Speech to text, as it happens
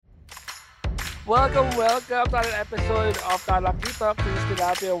Welcome to another episode of Talakita. Please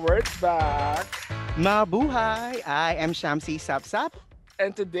tilapia words back. Mabuhay! I am Shamsi Sapsap.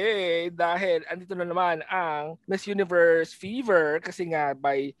 And today, dahil andito na naman ang Miss Universe Fever kasi nga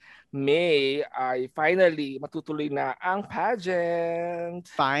by May ay finally matutuloy na ang pageant.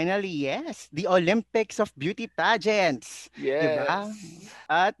 Finally, yes, the Olympics of Beauty Pageants. Diba? Yes.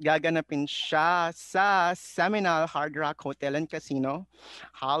 At gaganapin siya sa Seminole Hard Rock Hotel and Casino,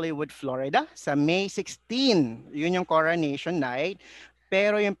 Hollywood, Florida, sa May 16. Yun yung coronation night.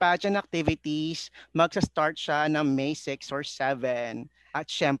 Pero yung pageant activities, magsa-start siya ng May 6 or 7. At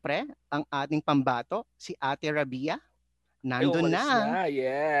syempre, ang ating pambato, si Ate Rabia, Ay, nandun umalis na. na.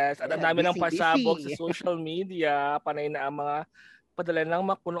 Yes. At ang Yeah, dami ng pasabog sa busy. social media. Panay na ang mga padala ng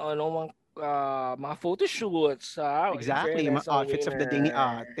mga kung ano, mga photoshoots. In Exactly, fairness, mga ang outfits of the day ni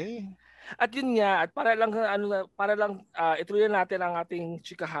winner. ate. At yun nga, at para lang ituloy natin ang ating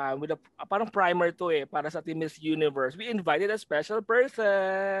chikahan with parang primer to para sa ating Miss Universe. We invited a special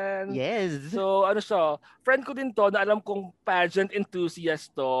person. Yes. So ano siya, friend ko din to na alam kong pageant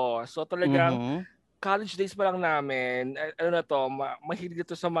enthusiast to. So talagang Mhm. college days pa lang namin, ano na to, mahilig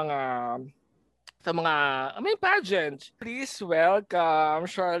ito sa mga may pageants. Please welcome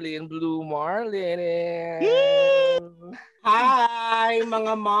Charlene Blue Marlin. Hi,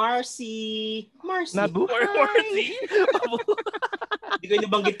 mga Marcy! Marcy! Mabuhay! Hindi ko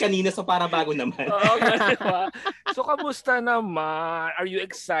nabanggit kanina so para bago naman. Oo, diba? So, kamusta naman? Are you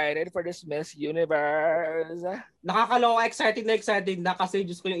excited for this Miss Universe? Nakakaloka, excited na kasi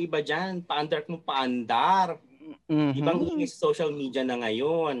Diyos ko yung iba dyan. Paandar kung paandar. Ibang ingay sa social media na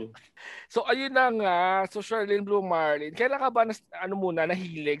ngayon. So, ayun na nga. So, Charlene Blue Marlin, kailan ka ba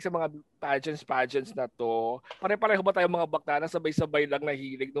nahilig sa mga pageants na to? Pare-pareho ba tayo mga bakla na sabay-sabay lang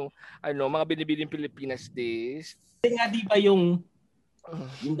nahilig nung mga binibining Pilipinas days? Kasi nga di ba yung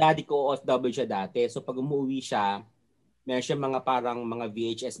daddy ko OFW siya dati. So pag umuwi siya, meron siya mga parang mga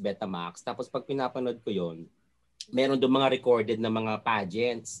VHS Betamax. Tapos pag pinapanood ko yon, meron doon mga recorded na mga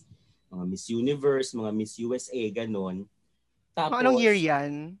pageants. Mga Miss Universe, mga Miss USA, ganon. Tapos, Anong year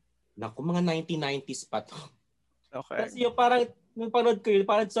yan? naku, mga 1990s pa to. Okay. Kasi yung parang, nung panood ko yun,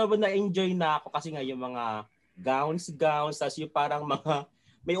 parang sobrang na-enjoy na ako kasi nga yung mga gowns, tapos yung parang mga,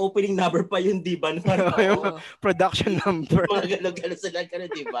 may opening number pa yun, di ba? Yung production number. Mga gano'n sila,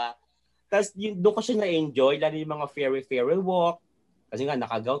 di ba? Tapos doon ko siya na-enjoy, lalo yung mga farewell walk. Kasi nga,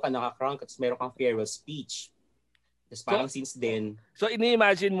 naka-gown ka, naka-crown ka, tapos meron kang farewell speech. Tapos parang since then. So,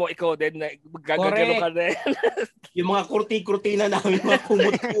 ini-imagine mo ikaw din na gagano ka din. Yung mga kurti-kurtina namin, mga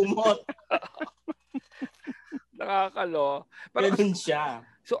kumot-kumot. Nakakalo. Ganun siya.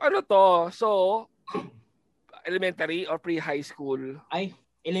 So, ano to? So, elementary or pre-high school? Ay,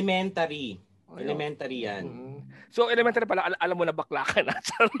 elementary. Elementary yan. So, elementary pala, alam mo na bakla ka na.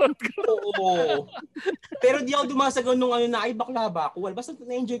 Oo. Pero di ako dumasagaw nung ay bakla ba ako? Well, basta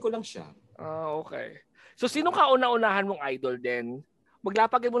na-enjoy ko lang siya. Okay. So, sino kauna-unahan mong idol din?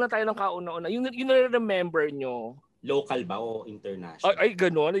 Maglapagay muna tayo ng kauna-una. Yung na-remember nyo. Local ba o international? Ay,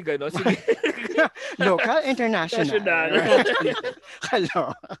 gano'n. Sige. Local, international.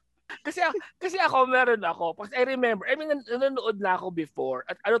 Hello. Kasi ako, meron ako. Kasi I remember, nanonood na ako before.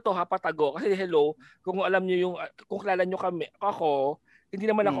 At ano to, patago. Kasi hello, kung alam nyo kung kilala nyo kami, ako, hindi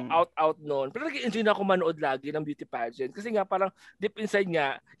naman ako out noon. Pero nag-enjoy na ako manood lagi ng beauty pageant. Kasi nga parang deep inside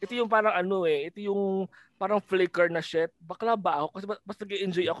nga, ito yung parang ito yung parang flicker na shit. Bakla ba ako? Kasi mas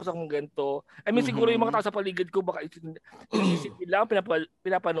nag-enjoy ako sa kung ganito. I mean, siguro yung mga tao sa paligid ko, baka isip nila,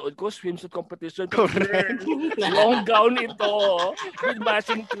 pinapanood ko, swimsuit competition. Correct. Long gown ito. With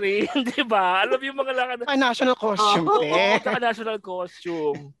matching train, di ba? Alam yung mga lakad. National costume. National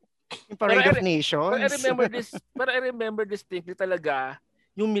costume. Parade of Nations. Pero I remember distinctly talaga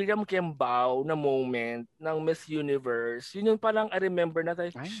yung Miriam Kembao na moment ng Miss Universe. Yun yung parang I remember na tayo,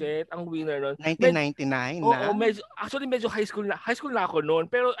 shit, ang winner nun. 1999 na. Oo, medyo high school na ako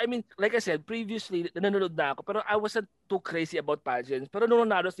noon. Pero I mean, like I said, previously, nanonood na ako. Pero I wasn't too crazy about pageants. Pero nung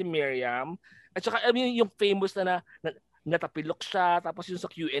nanalo si Miriam, at saka I mean, yung famous na natapilok siya, tapos yung sa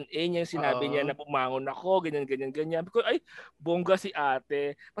Q&A niya, sinabi niya na pumangon ako, ganyan. Because, ay, bongga si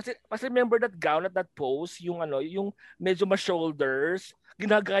ate. Kasi remember that gown at that pose, yung medyo ma-shoulders,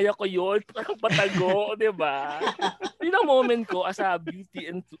 ginagaya ko yun, parang patago, di ba? Yun ang moment ko as a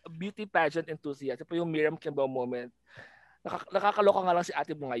beauty pageant enthusiast. Ito yung Miriam Kembao moment. Nakakaloka nga lang si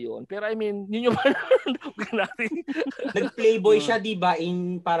ate mo ngayon. Pero I mean, yun yung natin. Nag-playboy siya, di ba,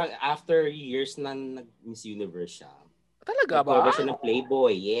 in parang after years na nag-Miss Universe siya. Talaga ba? Nag-cover siya ng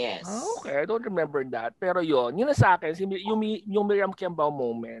Playboy, yes. Okay, I don't remember that. Pero yun na sa akin, yung Miriam Kembao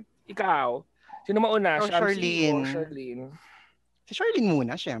moment. Ikaw, sino mauna? Charlene. Charlene. Si Charlene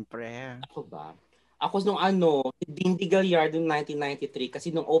muna, syempre. Ako ba? Ako nung si Dindy Gallardo noong 1993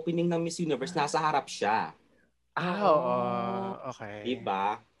 kasi nung opening ng Miss Universe, nasa harap siya. Oo. Okay.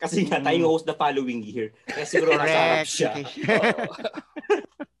 Diba? Kasi nga tayo host the following year. Kaya siguro nasa harap siya.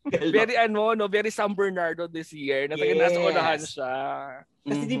 Very very San Bernardo this year. Nasa unahan siya.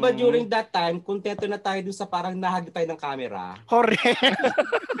 Kasi di ba during that time, kontento na tayo dun sa parang nahagip tayo ng camera. Correct.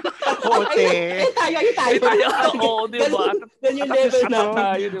 Tayo. Oo, di ba? Ganun yung level natin,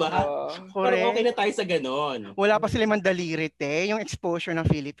 tayo, di ba? Correct. Parang okay na tayo sa ganon. Wala pa sila mandalirit yung exposure ng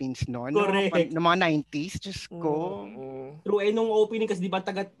Philippines noon. Correct. Noong mga 90s, Diyos ko. True, nung opening kasi di ba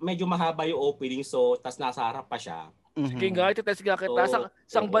medyo mahaba yung opening, so tas nasa harap pa siya. Sige nga, itetest nga kita.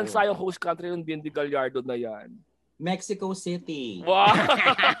 Sang bansa yung host country ng Dindy Gallardo na yan? Mexico City. Wow!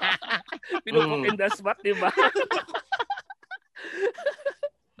 Pinupok in the spot, di ba?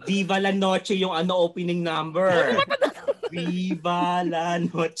 Viva la Noche yung opening number. Viva la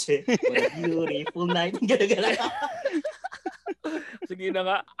Noche. What a beautiful night. Sige na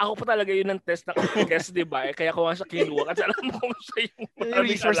nga. Ako pa talaga yun ang test ng guest, di ba? Kaya ko nga siya kinuha. Kasi alam mo siya yung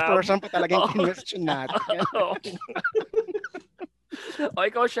resource person pa talaga yung kinwestiyon natin. O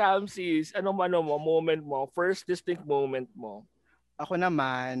ikaw, Shamsis, ano mo, moment mo, first distinct moment mo? Ako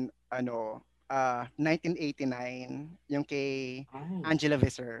naman, 1989, yung kay Angela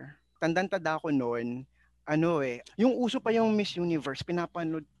Visser. Tandang-tanda ako noon, yung uso pa yung Miss Universe,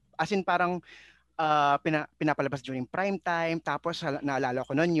 pinapanood, as in parang pinapalabas during prime time, tapos naalala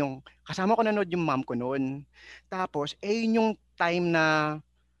ko noon, yung kasama ko nanood yung mom ko noon. Tapos, yun yung time na,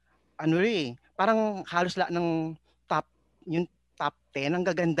 parang halos lahat ng top 10, ang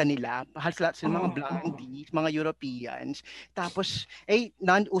gaganda nila. Halos lahat sila mga blondies, mga Europeans. Tapos,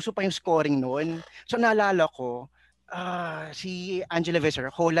 uso pa yung scoring noon. So, naalala ko, si Angela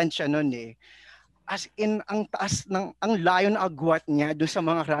Visser, Holland siya noon As in, ang taas ang layo na agwat niya doon sa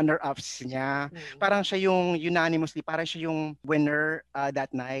mga runner-ups niya. Parang siya yung unanimously, parang siya yung winner that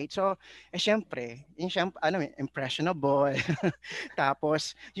night. So, syempre, impressionable.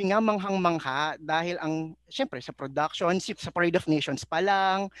 Tapos, yung nga manghang-mangha dahil syempre, sa production, sa Parade of Nations pa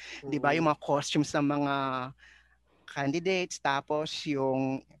lang, di ba, yung mga costumes ng mga candidates, tapos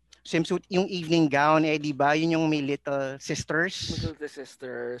yung swimsuit, yung evening gown, di ba? Yun yung may Little Sisters. Little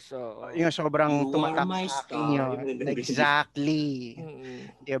Sisters. So, yung sobrang tumatak sa akin yun. Exactly.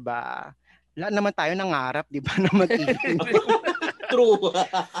 Di ba? Lahat naman tayo nangarap, di ba? Na mag-evening. True.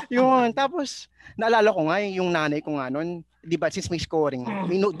 Yun. Tapos, naalala ko nga, yung nanay ko nga nun, di ba, since may scoring,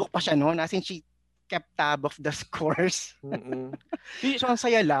 may notebook pa siya noon, as in she kept tab of the scores. So, ang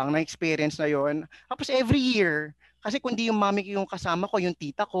saya lang na experience na yun. Tapos, every year, kasi kundi yung mami ko yung kasama ko, yung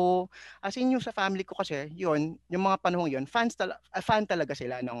tita ko, as in yung sa family ko kasi, yun, yung mga panahong yun, fan talaga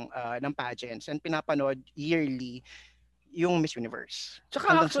sila ng pageants and pinapanood yearly yung Miss Universe.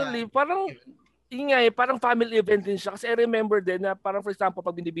 Tsaka actually, parang parang family event din siya. Kasi I remember din na parang for example,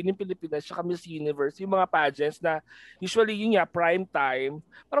 pag binibining Pilipinas, tsaka Miss Universe, yung mga pageants na usually yun prime time,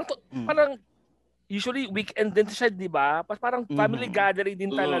 parang usually weekend din siya, di ba? Parang family gathering din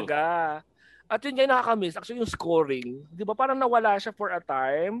talaga. At yun yung nakakamiss. Actually, yung scoring. Di ba parang nawala siya for a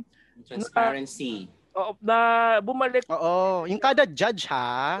time? Transparency. Na bumalik. Oo. Yung kada judge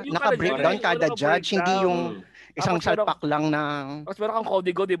naka-breakdown kada judge. Hindi yung isang salpak lang ng... Mas meron kang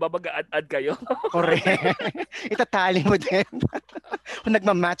código, di ba? Mag-add kayo. Correct. Itatali mo din. Kung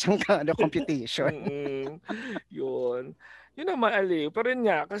nagmamatch ang computation. Yun. Yun naman, aliw. Pero yun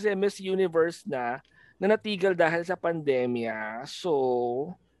nga, kasi Miss Universe na natigal dahil sa pandemya.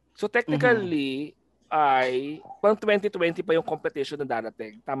 So technically, pang 2020 pa yung competition na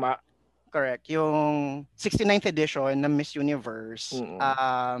darating. Tama? Correct. Yung 69th edition ng Miss Universe,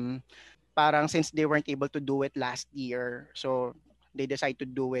 parang since they weren't able to do it last year, so they decided to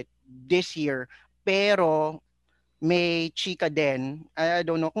do it this year. Pero may chika din. I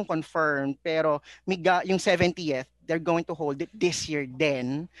don't know kung confirmed, pero yung 70th, they're going to hold it this year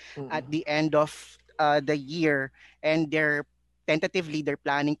din at the end of the year. And tentatively, they're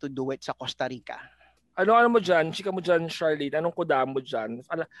planning to do it sa Costa Rica. Ano mo dyan? Chika mo dyan, Charlene? Anong kuda mo dyan?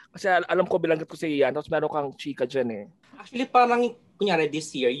 Kasi alam ko bilanggat ko sa iyan, tapos meron kang chika dyan Actually, parang, kunyari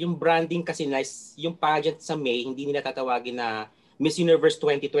this year, yung branding kasi yung pageant sa May, hindi nila tatawagin na Miss Universe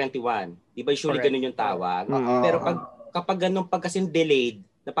 2021. Di ba usually ganun yung tawag? Pero kapag ganun, pag kasi delayed,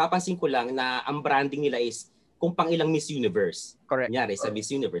 napapansin ko lang na ang branding nila is kung pang ilang Miss Universe. Correct. Kunyari, sa Miss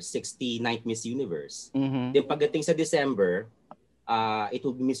Universe, 69th Miss Universe. Then pagdating sa December, it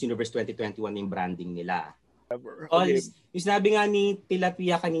will be Miss Universe 2021 yung branding nila. Yung sinabi nga ni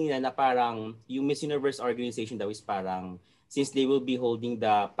Tilapia kanina na parang yung Miss Universe organization daw is parang since they will be holding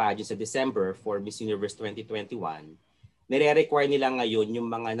the pageant sa December for Miss Universe 2021, nire-require nila ngayon yung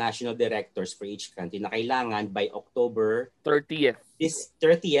mga national directors for each country na kailangan by October 30th. this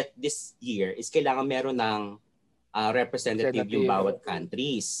 30th this year is kailangan meron ng representative yung bawat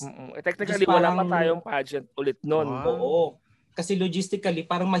countries. Technically, wala pa tayong pageant ulit nun. Wow. Oo. Kasi logistically,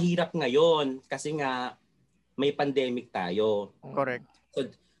 parang mahirap ngayon kasi nga may pandemic tayo. Correct.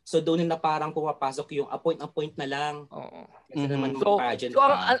 So doon na parang pumapasok yung appoint na lang. Oo. Kasi naman So, pageant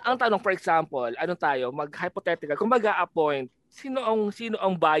ang tanong, for example, ano tayo, mag-hypothetical, kung mag-a-appoint, sino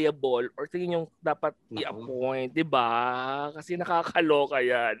ang viable or tingin yung dapat i-appoint, di ba? Kasi nakakaloka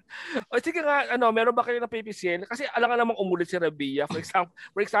yan. O sige nga, meron ba kayo napipisil? Kasi alam nga namang umulit si Rabia, for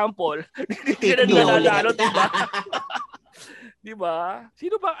example, hindi siya nanalo, di ba? Di ba?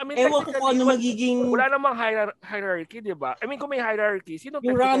 Sino ba? I mean, ewan ko kung ano magiging... Wala namang hierarchy, di ba? I mean, kung may hierarchy, sino?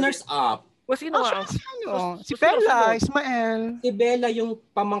 Yung runners-up. O sino nga? Si Bella, Ismael. Si Bella yung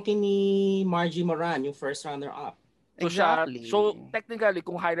pamangkin ni Margie Moran, yung first runner-up. Exactly. So, technically,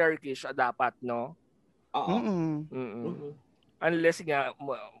 kung hierarchy siya dapat, no? Oo. Unless nga,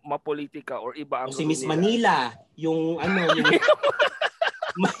 mapolitika or iba ang... Si Miss Manila, yung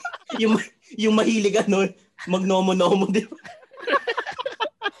yung mahilig magnomo-nomo, di ba?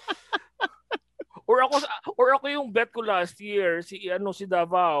 or ako yung bet ko last year, si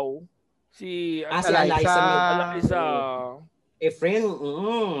Davao, si Eliza. Friend,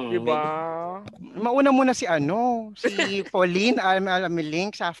 diba? Mauna muna si Pauline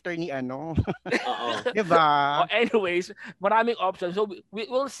Alamilinks after ni Oo. Diba? Anyways, maraming options. So we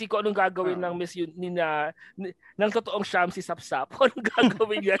will see kung anong gagawin ng Miss ng totoong Shamsi Sapsap. Kung anong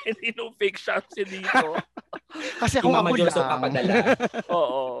gagawin niya, hindi nung fake Shamsi dito. Kasi kung ako lang. Papadala.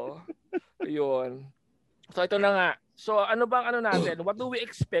 Oo. Yun. So ito na nga. So ano bang natin? What do we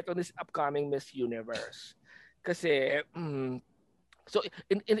expect on this upcoming Miss Universe? Kasi so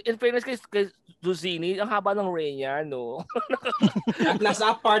in fairness kay Zuzini, ang haba ng reign niya, no? At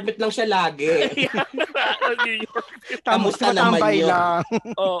nasa apartment lang siya lagi. Kamusta naman yun? Lang.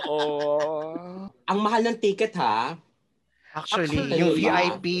 Oo. Ang mahal ng ticket, ha? Actually yung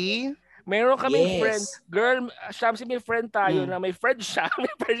VIP. Meron kaming friend. Girl, Shamsi, may friend tayo na may friend siya.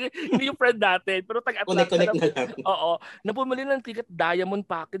 Hindi yung friend natin. Pero tag-Atlanta. Connect na lang. Oo. Napumili ng ticket, Diamond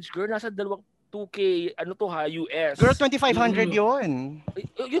Package. Girl, nasa 2K, US. Girl, 2,500 yun.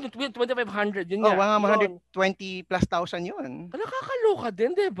 Yun, 2,500. Yun nga. Mga 120 plus thousand yun. Nakakaloka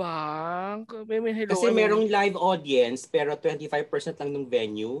din, diba? Kasi merong live audience, pero 25% lang ng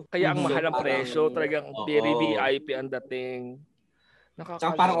venue. Kaya ang mahal ang presyo. Talagang very VIP ang dating.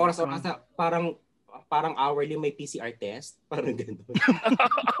 Saka parang parang hourly may PCR test. Parang gano'n.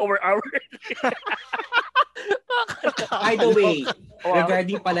 hourly. By the way,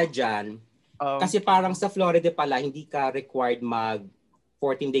 regarding pala dyan, kasi parang sa Florida pala, hindi ka required mag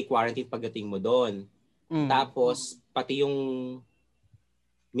 14-day quarantine pagdating mo doon. Tapos, pati yung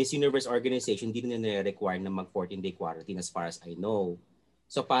Miss Universe organization, hindi na nire-require na mag 14-day quarantine as far as I know.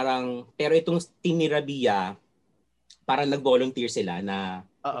 So parang, pero itong team ni Rabia, parang nag-volunteer sila na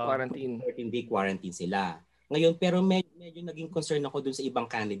 14-day quarantine sila. Ngayon, pero medyo naging concern ako dun sa ibang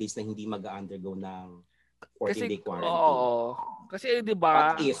candidates na hindi mag-undergo ng 14-day quarantine. Oo. Kasi di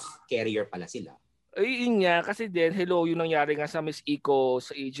ba? What if carrier pala sila? Yun nga, kasi din, yung nangyari nga sa Miss Eco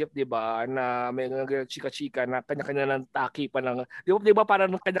sa Egypt, di ba? Na may chika-chika na kanya-kanya ng taki pa ng, di ba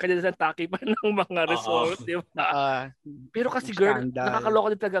parang kanya-kanya ng taki pa ng mga resort, di ba? Pero kasi girl,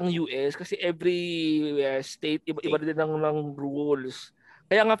 nakakaloka din talaga ang US kasi every state, iba din ng rules.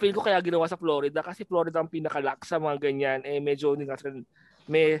 Kaya nga feel ko kaya ginawa sa Florida kasi Florida ang pinaka-lax sa mga ganyan. Medyo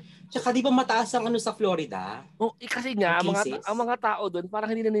Tsaka di ba mataas ang sa Florida? Kasi nga, ang mga tao doon parang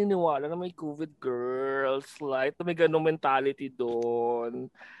hindi naniniwala na may COVID, girls. Like, may ganong mentality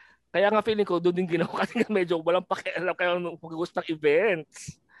doon. Kaya nga feeling ko, doon din ginawa kasi medyo walang pakialam kayo pag-gusto ng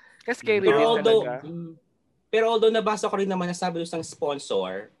events. Kasi scary din talaga. Pero although nabasa ko rin naman na sabi ng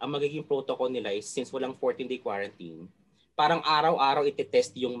sponsor, ang magiging protocol nila is since walang 14-day quarantine, parang araw-araw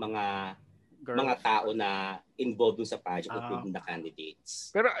iti-test yung mga tao na involved dun sa pageant including the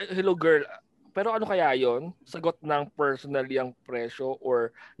candidates. Pero hello girl, pero ano kaya yon? Sagot ng personally ang presyo or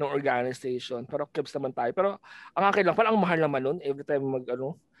ng organization. Pero kebs naman tayo. Pero ang akin lang, parang ang mahal naman nun every time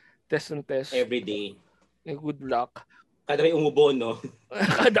test and test. Every day. Good luck. Kada may umubo, no?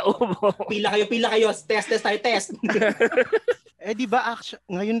 Kada umubo. Pila kayo. Test tayo. Di ba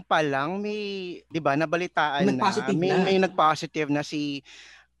ngayon pa lang may, di ba, nabalitaan na may nag-positive na si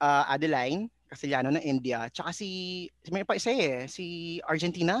Adeline Castellano ng India, tsaka may pa isa si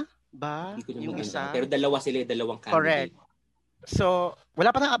Argentina ba? Yung isa. Pero dalawang candidate. Correct. So,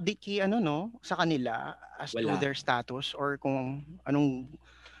 wala pa nang update sa kanila as to their status or kung anong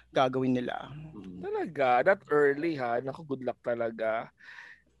gagawin nila. Talaga, that early ha. Naku, good luck talaga.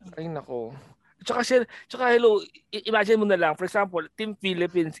 Ay nako. Tsaka hello, imagine mo na lang, for example, Team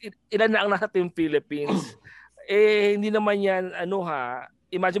Philippines, ilan na ang nasa Team Philippines? Hindi naman yan,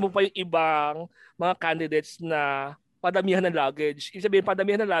 imagine mo pa yung ibang mga candidates na padamihan ng luggage. Ibig sabihin,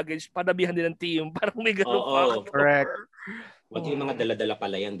 padamihan ng luggage, padamihan din ng team. Parang may ganun factor. Correct. What yung mga dala-dala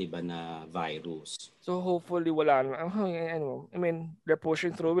pala yan, di ba, na virus? So hopefully wala na. I mean, they're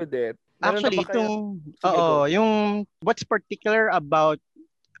pushing through with it. Actually, yung what's particular about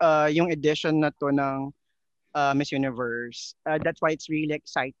yung edition na to ng Miss Universe, that's why it's really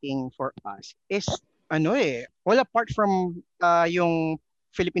exciting for us, is well, apart from yung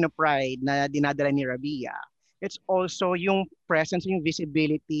Filipino pride na dinadala ni Rabia, it's also yung presence, yung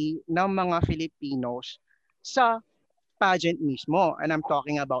visibility ng mga Filipinos sa pageant mismo. And I'm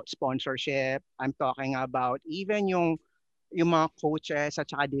talking about sponsorship, I'm talking about even yung mga coaches at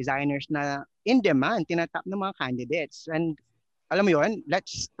saka designers na in demand, tinatap ng mga candidates. And alam mo yun,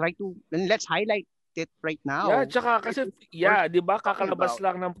 let's highlight it right now. Yeah, tsaka kasi, di ba, kakalabas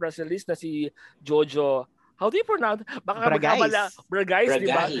lang ng press release na si Jojo. How do you pronounce? Baka magkamala. Bragais, di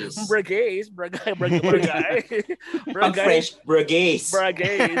ba? Bragais. Ang French, Bragais.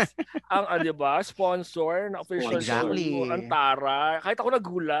 Ang, di ba, sponsor na official. Exactly. Ang tara. Kahit ako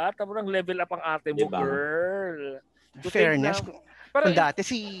nagulat, tapos nang level up ang ate mo, diba? Girl. Fairness. Kung dati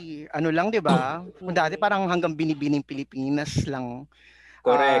lang, di ba? Kung dati parang hanggang binibining Pilipinas lang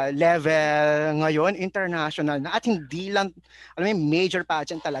level, ngayon international na, at hindi lang major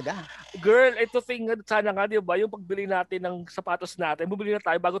pageant talaga. Girl, ito sana nga, di ba, yung pagbili natin ng sapatos natin, bumili na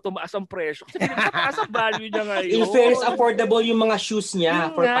tayo bago tumaas ang presyo. Kasi mataas ang value niya ngayon. In fairness, affordable yung mga shoes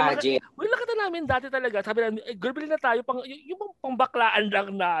niya for pageant. Nakita namin dati talaga, sabi namin, girl, bili na tayo, yung pangbaklaan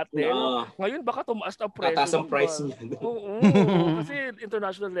lang natin. Ngayon, baka tumaas ang presyo. Tataas ang price niya. Oo, kasi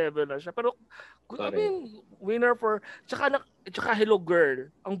international level na siya. Pero, I mean, winner for, tsaka hello girl,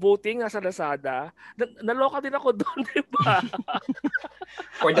 ang voting nasa Lazada, naloka din ako doon, di ba?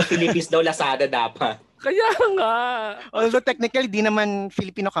 For the Philippines daw, Lazada dapat. Kaya nga. Although technically, di naman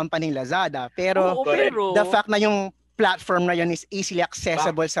Filipino company Lazada, pero the fact na yung platform na yun is easily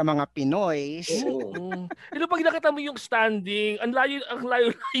accessible sa mga Pinoy. Pero pag nakita mo yung standing, ang layo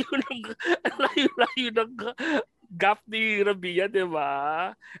ng gap ni Rabia, di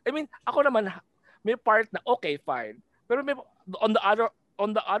ba? I mean, ako naman, may part na okay, fine. Pero may, on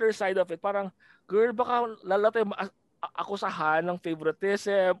the other side of it, parang, girl, baka lalatay akusahan ng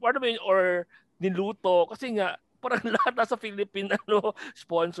favoritism, or niluto. Kasi nga, parang lahat nasa Philippine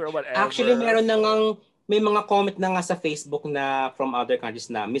sponsor or whatever. Actually, may mga comment na nga sa Facebook na from other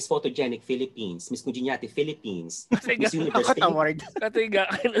countries na Miss Photogenic Philippines, Miss Congeniality Philippines, Miss Universe. Kasi nga,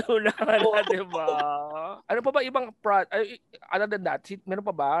 kinunahan na, diba? Ano pa ba ibang other than that, meron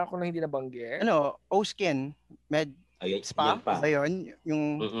pa ba kung hindi nabanggit? O-Skin, Med Spa, ba yun?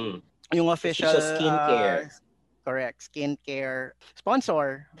 Yung official skincare. Correct, skincare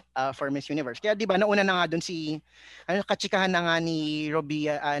sponsor for Miss Universe. Kaya di ba nauna na nga doon kachikahan na nga ni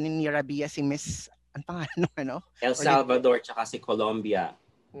Rabia si Miss, ang pangalan El Salvador tsaka si Colombia.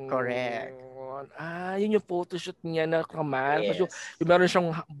 Correct. Yun yung photoshoot niya na kamal. Yes. Yung meron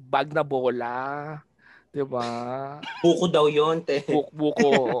siyang bag na bola. Diba? Buko daw yun, te.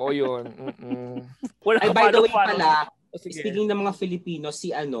 Buko, oo yun. Ay, by the way pala, speaking ng mga Filipino,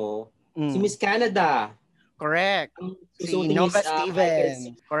 si Miss Canada. Correct. Si Nova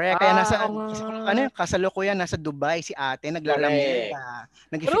Steven. Correct. Kaya kasalukuyan nasa Dubai si ate, naglalameda,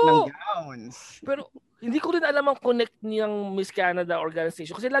 nag-fit ng gowns. Pero hindi ko rin alam ang connect niyang Miss Canada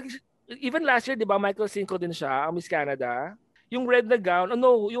organization. Kasi even last year, di ba, Michael Cinco din siya, ang Miss Canada. Yung red na gown,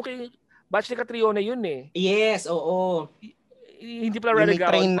 yung kay batch ni Catriona yun eh. Yes, oo. Hindi pala red na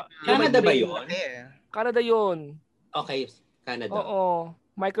gown. Canada ba yun? Canada yun. Okay, Canada. Oo.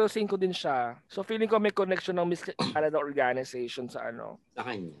 Michael Cinco din siya. So feeling ko may connection ng Miss Canada organization sa kanya.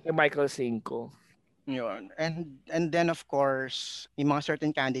 Kay Michael Cinco. Yun. And then of course, yung mga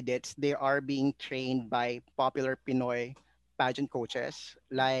certain candidates, they are being trained by popular Pinoy pageant coaches.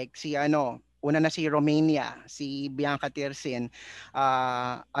 Like una na si Romania, si Bianca Tirsin,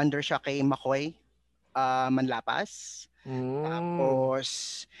 under siya kay Makoy Manlapas.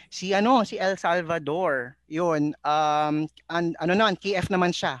 Tapos si El Salvador, yun, KF naman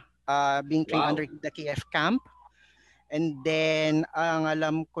siya, being trained under the KF camp. And then ang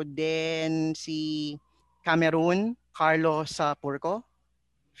alam ko din si Cameroon, Carlos Purco,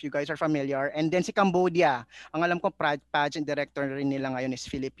 if you guys are familiar. And then si Cambodia, ang alam ko pageant director rin nila ngayon is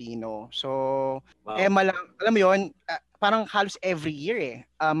Filipino. So alam mo yun, parang halos every year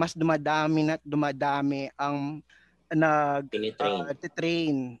mas dumadami ang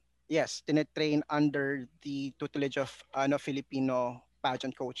nag-train yes, tinetrain under the tutelage of Filipino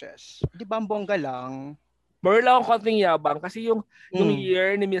pageant coaches. Di ba ang bongga lang? Meron lang akong konting yabang kasi yung Mm,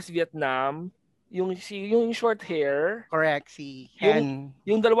 year ni Miss Vietnam, yung short hair, correct, si yung Hen.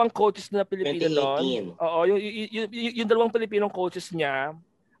 yung dalawang coaches na Pilipino noon. 2018. Oo, yung dalawang Pilipinong coaches niya,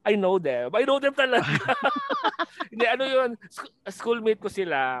 I know them. I know them talaga. Hindi ano yun, schoolmate ko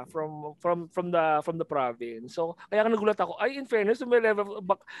sila from the province. So kaya nagulat ako, ay in fairness, may level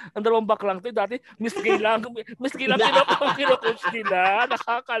back, ang dalawang back lang 'to. Dati Miss Gay lang kino-coach nila.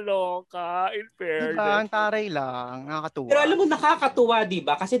 Nakakaloka in Di ba? fairness. Ang taray lang. Nakakatuwa. Pero alam mo, nakakatuwa, di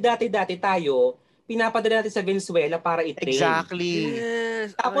ba? Kasi dati-dati tayo, pinapadala natin sa Venezuela para i-train. Exactly.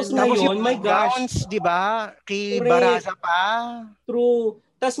 Yes. Tapos I know. ngayon, yung my gosh. gowns, di ba? Kay Correct. Baraza pa. True.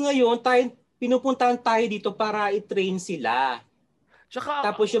 Tapos ngayon, pinupuntahan tayo dito para i-train sila. Tsaka,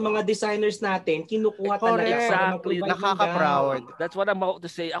 Tapos yung mga designers natin, kinukuha talaga Correct. para Exactly. mag-provide ng Nakaka-proud. gown. that's what I'm about to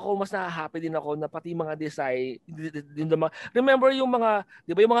say. Ako mas happy din ako na pati mga design, remember yung mga,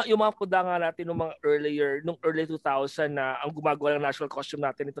 di ba yung mga kudanga natin nung mga nung early 2000 na ang gumagawa ng national costume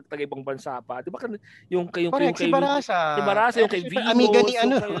natin ito taga ibang bansa pa. Di ba Correct, si Baraza. si Baraza, yung kay Syempre, Venus, amiga ni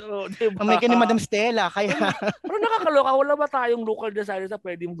yung kay, di ba? amiga ni Madam Stella. Kaya, Pero nakakaloka, wala ba tayong local designers na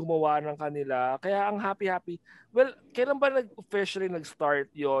pwedeng gumawa ng kanila? Kaya ang happy-happy. Well, kailan ba officially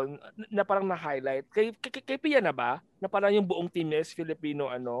nag-start yon na parang na-highlight? Kay Pia na ba? Na parang yung buong team is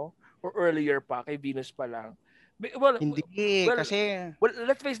Filipino or earlier pa, kay Venus pa lang? Well, hindi. well, Kasi, well,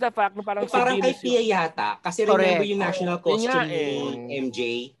 let's face the fact na parang Parang kay Venus Pia yata. Kasi Correct. remember yung national Yun nga costume ni MJ?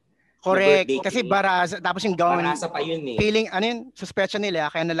 correct. birthday Kasi cake. Baraza, tapos yung gown. Barasa pa yun eh. Feeling, suspecha nila,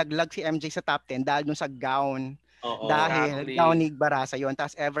 kaya nalaglag si MJ sa top 10 dahil dun sa gown. Oo. Dahil Exactly. gown ni Baraza yun.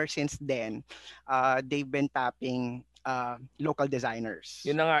 Tapos ever since then, they've been tapping local designers.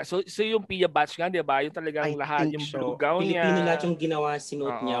 Yun na nga. So yung Pia batch nga, di ba? Yung talagang I lahat, think yung so. blue gown niya. Pilipino lahat yung ginawa,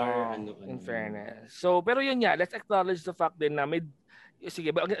 sinuot niya or Oo, ano. in fairness. So, pero yun nga, let's acknowledge the fact din na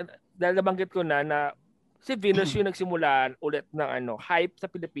sige, dahil nabanggit ko na si Venus yung nagsimulan ulit ng hype sa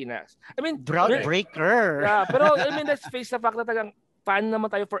Pilipinas. I mean, Drought breaker. yeah, pero I mean, let's face the fact na tagang fan naman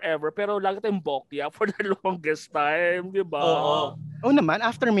tayo forever, pero lagi tayong bokya for the longest time, di ba? Oo. Oo naman,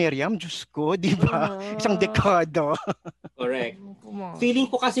 after Miriam, Diyos ko, di ba? Isang dekado. Correct. Come on. Feeling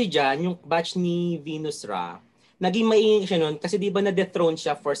ko kasi dyan, yung batch ni Venus Ra, naging maingay siya nun kasi di ba na-dethrone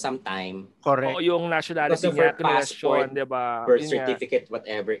siya for some time. Correct. Oo, yung nationality Because of niya, her passport, di ba? Birth Yun nga. certificate,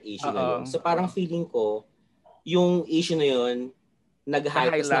 whatever issue na Oo. yun. So parang feeling ko, yung issue na yun,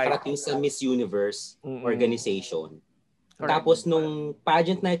 nag-hype, tapos Na-highlight. nakarating sa Miss Universe Mm-mm. organization. Correct. Tapos nung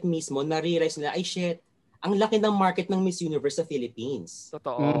pageant night mismo, na-realize nila, ay shit, ang laki ng market ng Miss Universe sa Philippines.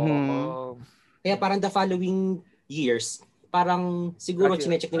 Totoo. Mhm. Kaya parang the following years, parang siguro Lagi.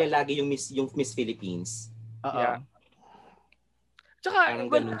 chinecheck nila lagi yung Miss Philippines. Oo. Yeah. Tsaka, Parang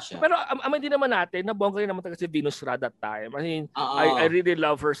well, ganun siya. pero amin din naman natin na bongga rin naman talaga si Venus Ra that time. I mean, Oo. I really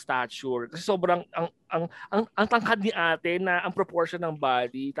love her stature. Kasi sobrang ang tangkad ni ate na ang proportion ng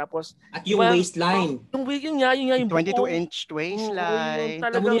body. Tapos At yung diba, waistline. yun nga yung 22-inch Oo, waistline.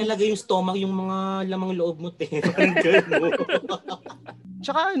 yun Tamo nilalagay yung stomach, yung mga lamang loob mo, te. Parang ganun.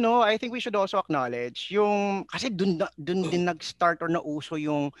 Tsaka I think we should also acknowledge yung, kasi dun din nag-start or nauso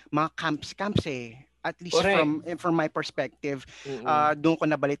yung mga camps eh. At least Correct. from my perspective, doon ko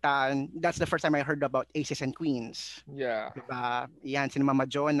nabalitaan. That's the first time I heard about Aces and Queens. Yeah. Diba? Yan, si Mama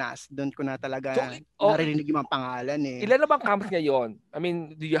Jonas. Doon ko na talaga So, narinig yung mga pangalan eh. Ilan na bang camps ngayon? I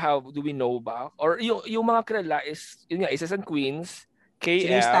mean, do we know ba? Or yung mga kilala is, yun nga, Aces and Queens, KF.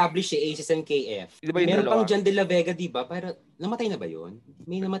 Sino-establish si Aces and KF. Di ba yung Meron dalawa? pang John de la Vega, di ba? Pero namatay na ba yun?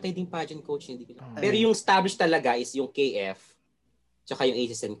 May namatay ding pageant coach. Hindi ko. Pero yung established talaga is yung KF tsaka yung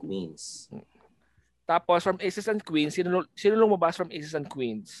Aces and Queens. Tapos from Aces and Queens, sino lumabas from Aces and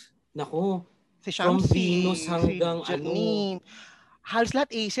Queens? Naku, Si from Shamsi, Venus hanggang si Janine. Halos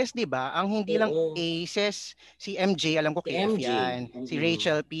lahat aces, di ba? Ang hindi lang Oo. aces, si MJ, alam ko Si KF MJ. yan. Si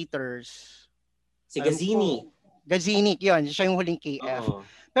Rachel Peters. si Gazzini. Gazzini, yun. Siya yung huling KF. Oo.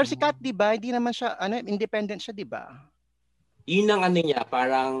 Pero si Kat, di ba? Hindi naman siya, independent siya, di ba? Yun ang niya,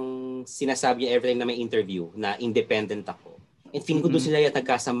 parang sinasabi niya every time na may interview na independent ako. And feeling ko doon sila yung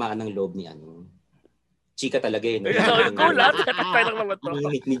nagkasamaan ng loob ni chika talaga yun. Ikaw lahat, tayo lang naman to.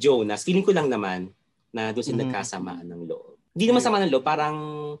 Ni Jonas. Feeling ko lang naman na doon sila nagkasamaan ng loob. Hindi naman sama ng loob, parang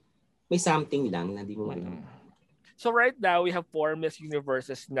may something lang na di mo So right now, we have 4 Miss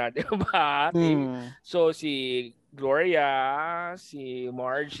Universes na, di ba? So si Gloria, si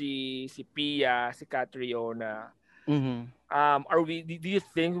Margie, si Pia, si Catriona. Do you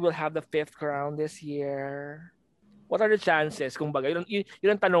think we'll have the 5th crown this year? What are the chances? Kumbaga, yun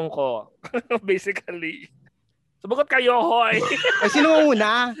ang tanong ko. Basically. Sumagot kayo, hoy! Ay, sino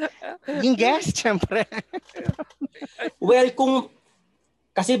una? Yung guest, syempre. Well,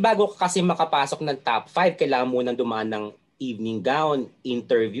 kasi bago ka kasi makapasok ng top 5, kailangan mo nang dumaan ng evening gown,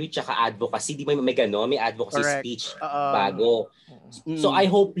 interview, tsaka advocacy. Di ba may gano'n? May advocacy Correct. speech bago. So I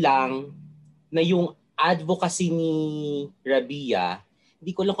hope lang na yung advocacy ni Rabia,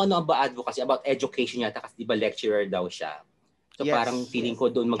 hindi ko lang kung ano ba advocacy, about education yata kasi di ba lecturer daw siya. So Yes. parang feeling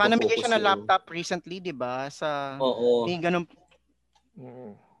ko doon magpo-focus. Namigay siya ng laptop recently, di ba? Oo. Ganun.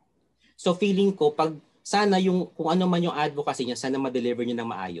 So feeling ko, pag sana yung, kung ano man yung advocacy niya, sana ma-deliver niya ng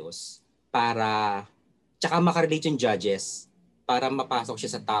maayos para, tsaka makarelate yung judges para mapasok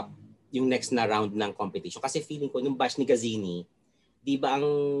siya sa top yung next na round ng competition. Kasi feeling ko, nung batch ni Gazzini, di ba ang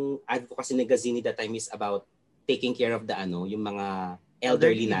advocacy ni Gazzini that time is about taking care of the yung mga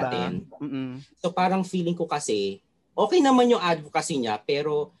elderly natin. So parang feeling ko kasi, okay naman yung advocacy niya,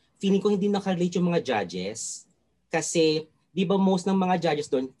 pero feeling ko hindi nakarelate yung mga judges. Kasi, di ba most ng mga judges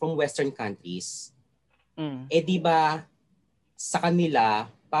doon from Western countries, di ba sa kanila,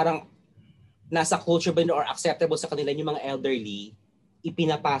 parang nasa culture ba or acceptable sa kanila yung mga elderly,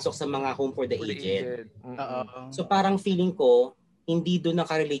 ipinapasok sa mga home for the aged. So parang feeling ko, hindi doon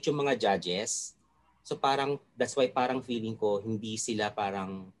nakarelate yung mga judges. So parang, that's why parang feeling ko, hindi sila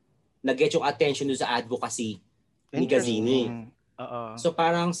parang nag-get yung attention doon sa advocacy ni Gazzini. So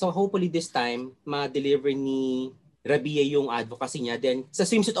parang, so hopefully this time, ma-deliver ni Rabia yung advocacy niya. Then sa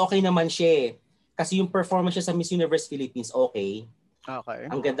swimsuit, okay naman siya. Kasi yung performance siya sa Miss Universe Philippines, okay.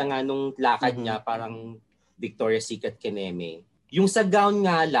 Ang ganda nga nung lakad niya, parang Victoria's Secret Keneme. Yung sa gown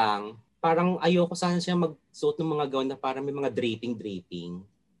nga lang, parang ayoko sana siya magsuot ng mga gown na parang may mga draping.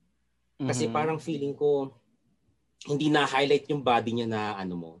 Kasi parang feeling ko, hindi na-highlight yung body niya na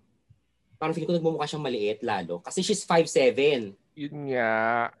parang feeling ko nagmumukha siyang maliit lalo. Kasi she's 5'7". Yun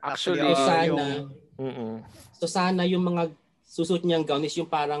nga. Actually, so sana yung mga susuot niyang gown is yung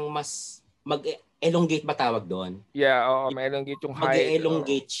parang mas mag-elongate ba tawag doon? Yeah, may elongate yung height.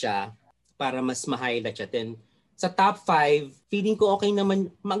 Mag-elongate siya para mas ma-highlight siya. Then, sa top 5, feeling ko okay naman,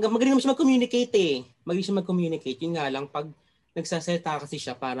 magaling naman siya mag-communicate Magaling siya mag-communicate. Yun nga lang, pag nagsasalita kasi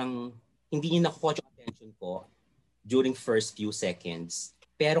siya, parang hindi niya nakukuha yung attention ko during first few seconds.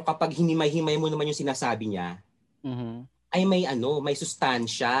 Pero kapag hinimay-himay mo naman yung sinasabi niya, ay may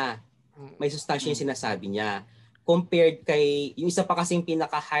sustansya. May sustansya yung sinasabi niya. Compared kay, yung isa pa kasing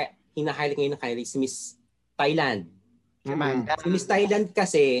hina-highlight ngayon ng Kylie, si Miss Thailand. Si Miss Thailand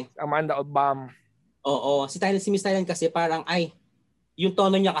kasi, Amanda Obam. Oo, si Miss Thailand kasi parang, yung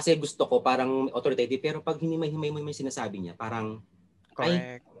tono niya kasi gusto ko, parang authoritative, pero pag hinimay-himay mo yung sinasabi niya, parang,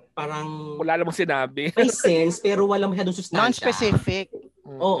 parang, wala namang sinabi. May sense, pero wala masyadong sustansya. Non-specific.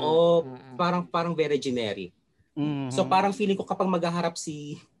 Oo, parang very generic. So parang feeling ko kapag maghaharap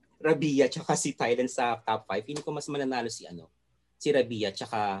si Rabia tsaka si Thailand sa top 5, feeling ko mas mananalo si Rabia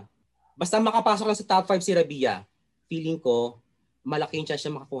tsaka, basta makapasok lang sa top 5 si Rabia, feeling ko, malaki yung chance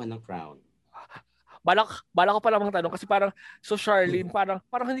siya makakuha ng crown. Balak ko pa lamang tanong kasi parang Charlene parang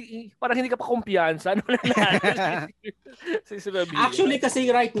hindi ka pa kumpiyansa si Rabia. Actually kasi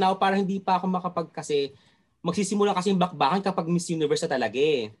right now parang hindi pa ako kasi magsisimula kasi yung bakbakan kapag Miss Universe na talaga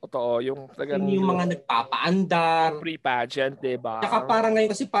Totoo, yung mga nagpapaandar, pre-pageant, 'di ba? Saka parang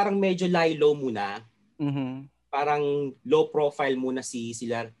ngayon kasi parang medyo low muna. Parang low profile muna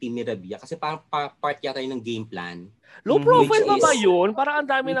sila Team ni Rabia kasi parang part yata yun ng game plan. Low profile ba yun? Parang ang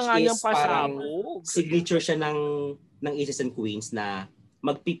dami na nga niyang pasabog. Signature siya ng Aces and Queens na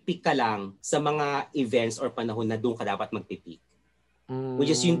magpipik ka lang sa mga events or panahon na doon ka dapat magpipik.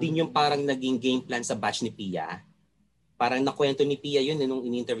 Which is yun din yung parang naging game plan sa batch ni Pia. Parang nakwento ni Pia yun nung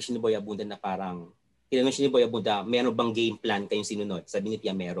in-interview siya ni Boy Abunda na parang tinanong siya ni Boy Abunda, meron bang game plan kayong sinunod? Sabi ni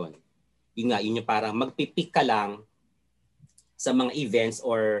Pia, meron. Yun yung parang magpipik ka lang sa mga events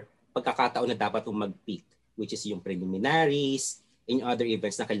or pagkakataon na dapat mong mag-pick, which is yung preliminaries and other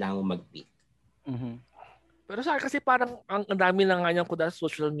events na kailangan mong mag-pick. Pero sa akin kasi parang ang dami na nga niyang kuda sa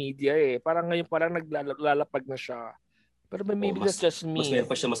social media Parang ngayon parang naglalapag na siya. Pero maybe that's just me. Mas meron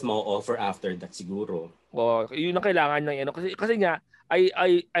pa siya mas ma-offer after that siguro. Yun ang kailangan ng kasi nga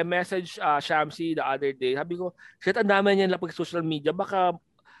I messaged Shamsi the other day. Sabi ko, shit, ang dami niya lapag social media. Baka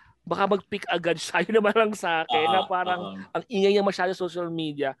mag-pick agad siya. Yun naman lang sa akin na parang ang ingay niya masyado sa social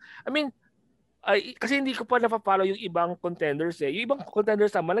media. I mean, kasi hindi ko pa napapollow yung ibang contenders Yung ibang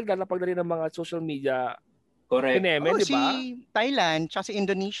contenders naman naglalapag na rin ng mga social media. Correct. Kineme, diba? Si Thailand tsaka si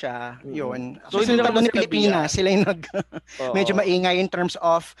Indonesia, yun. So, hindi naman ni Pilipinas, sila yung medyo maingay in terms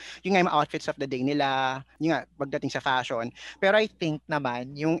of yung outfits of the day nila, yung pagdating sa fashion. Pero I think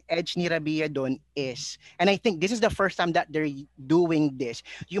naman, yung edge ni Rabia doon is, and I think this is the first time that they're doing this,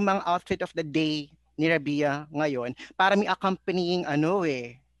 yung mga outfit of the day ni Rabia ngayon para may accompanying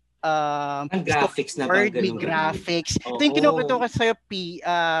Ang graphics na ba? may graphics. Oo. Ito yung kinukwento ko sa'yo,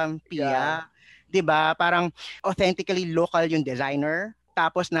 Pia. Yeah. 'Di ba? Parang authentically local yung designer.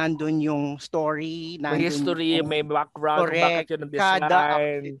 Tapos nandun yung story, May nandun history, yung, may background, kung bakit yun ang design. kada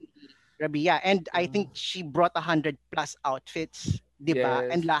outfit ni Rabia. And I think she brought 100 plus outfits, 'di ba?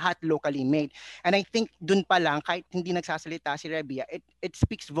 Yes. And lahat locally made. And I think dun pa lang, kahit hindi nagsasalita si Rabia, it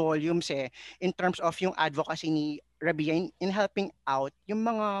speaks volumes in terms of yung advocacy ni Rabia in helping out yung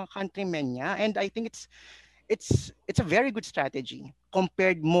mga countrymen niya. And I think it's a very good strategy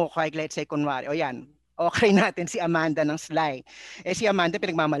compared mo kay, let's say, kunwari, okay natin si Amanda ng Sly. Si Amanda,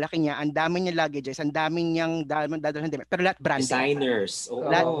 pinagmamalaki niya, ang dami niya luggages, ang dami niyang dadalhin, pero lahat branded. Designers.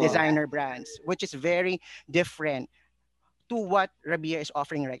 Lahat designer brands, which is very different to what Rabia is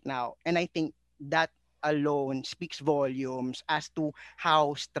offering right now. And I think that alone speaks volumes as to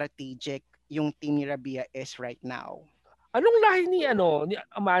how strategic yung team ni Rabia is right now. Anong lahi ni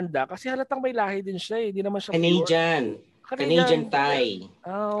Amanda? Kasi halatang may lahi din siya. Hindi naman siya Canadian Thai.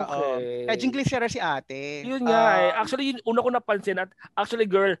 Okay. Kaya Jingle Sierra si ate. Yun nga Actually, yun una ko napansin at actually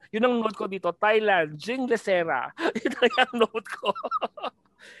girl, yun ang note ko dito, Thailand, Jingle Sierra. Yun ang note ko.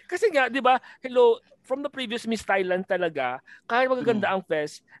 Kasi nga, di ba, hello, from the previous Miss Thailand talaga, kahit magaganda ang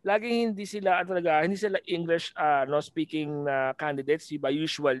fest, laging hindi sila English speaking candidates, diba,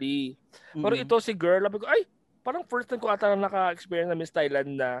 usually. Pero ito si girl, sabi ko, parang first time ko ata naka-experience na Miss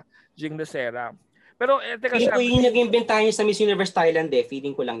Thailand na Jingle Sierra. Pero teka, feeling ko yung naging benta niya sa Miss Universe Thailand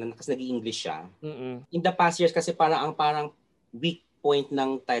feeling ko lang na kasi nag-English siya. In the past years kasi parang weak point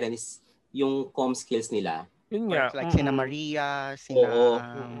ng Thailand is yung comm skills nila. Yun nga. Like sina Maria, sina...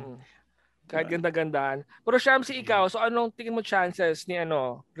 Kahit ganda-gandaan. Pero Shamsi, ikaw, so anong tingin mo chances ni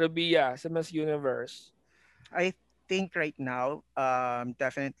Rabia sa Miss Universe? I think right now,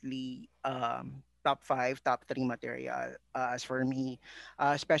 definitely top 5, top 3 material as for me.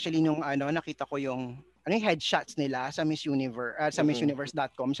 Especially nung nakita ko yung headshots nila sa Miss Universe, sa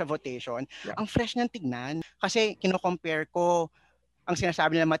missuniverse.com sa votation. Yeah. Ang fresh niyang tignan. Kasi kino-compare ko, ang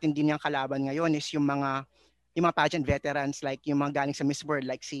sinasabi nila matindi niyang kalaban ngayon is yung mga pageant veterans, like yung mga galing sa Miss World,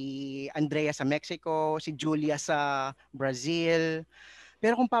 like si Andrea sa Mexico, si Julia sa Brazil.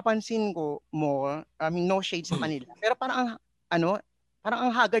 Pero kung papansin ko mo, no shades sa kanila. Pero parang parang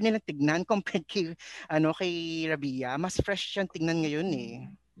ang haggard nilang tignan compared kay Rabia. Mas fresh siyang tignan ngayon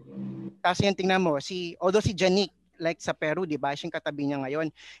Kasi yung tingnan mo, although si Janique, like sa Peru, di ba, siyang katabi niya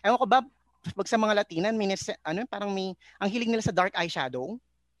ngayon. Ewan ko ba, pag sa mga Latinan, parang ang hilig nila sa dark eyeshadow.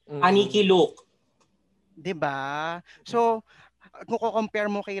 Aniki look. Di ba? So, kung compare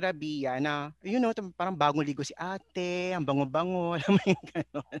mo kay Rabia na, parang bagong ligo si ate, ang bango-bango, alam mo yung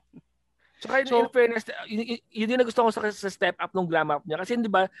gano'n. So, in fairness, yun din na gusto ko sa step up nung glam up niya. Kasi di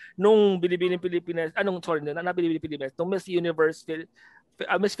ba, nung Bilibining Pilipinas, Bilibining Pilipinas, nung Miss Universe,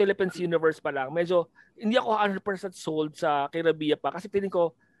 Miss Philippines Universe pa lang, medyo hindi ako 100% sold sa kay Rabia pa. Kasi feeling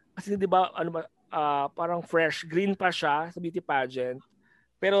ko, kasi di ba, parang fresh, green pa siya sa beauty pageant.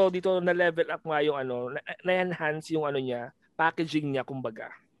 Pero dito na-level up nga yung na-enhance yung niya, packaging niya,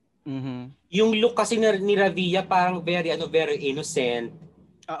 kumbaga. Yung look kasi ni Rabia parang very innocent,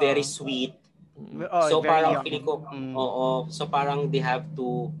 very sweet. So parang feeling ko, so parang they have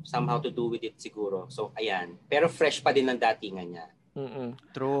to somehow to do with it siguro. So ayan, pero fresh pa din ang datingan niya.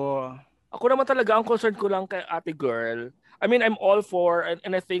 True. Ako naman talaga, ang concern ko lang kay ate girl, I mean, I'm all for,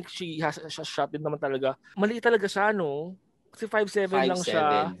 and I think she has a shot din naman talaga. Mali talaga siya, no? Kasi 5'7" lang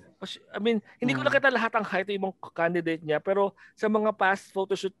siya. I mean, hindi ko nakita lahat ang height ng ibang candidate niya, pero sa mga past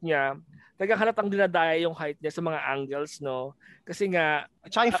photoshoot niya, talagang halatang dinadaya yung height niya sa mga angles, no? Kasi nga...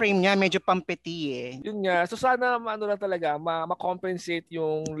 Tsaka yung frame niya, medyo pampeti Yun nga. So sana, lang talaga, ma-compensate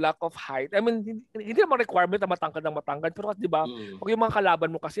yung lack of height. I mean, hindi naman requirement na matangkad. Pero di ba, pag yung mga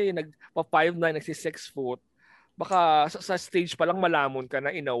kalaban mo kasi, nagpa-5'9", nagsi-6 foot, baka sa stage pa lang malamon ka na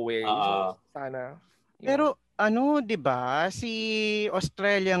in a way. So, sana. Pero, di ba, si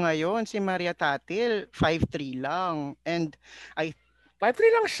Australia ngayon, si Maria Tatil, 5'3" lang. And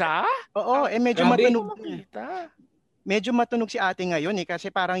 5'3" lang siya? Oo, medyo matunog. Medyo matunog si ate ngayon kasi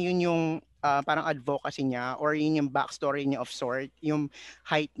parang yun yung parang advocacy niya or yun yung backstory niya of sort, yung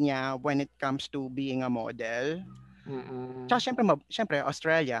height niya when it comes to being a model. Tsaka syempre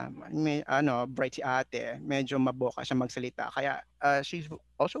Australia, bright si ate, medyo maboka siya magsalita. Kaya she's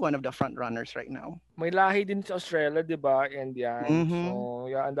also one of the front runners right now. May lahi din sa Australia, di ba? Indian. So,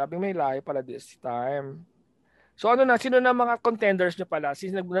 ang daming may lahi pala this time. So sino na mga contenders niyo pala?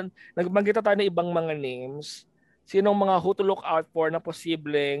 Since nagbanggit tayo ng ibang mga names, sinong mga who to look out for na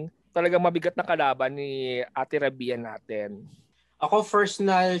posibleng talagang mabigat na kalaban ni Ate Rabia natin? Ako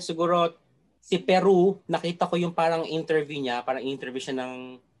siguro Si Peru, nakita ko yung parang interview niya, parang interview siya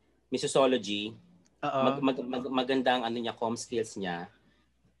ng Missology. Oo. Maganda ang ano niya, com skills niya.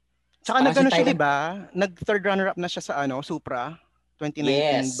 Tsaka Parang si nag-ano siya, Thailand. di ba? Nag-third runner-up na siya sa Supra.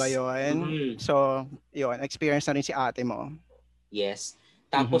 2019 ba Yes. yun? Mhm. So, yun. Experience na rin si ate mo. Yes.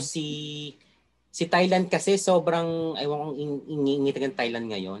 Tapos si Thailand kasi sobrang ewan kong ingit ng Thailand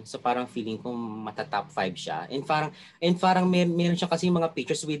ngayon. So parang feeling ko mata-top 5 siya. And parang meron siya kasi mga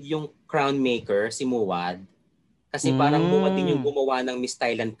pictures with yung crown maker, si Muwad. Kasi parang Muwad din yung gumawa ng Miss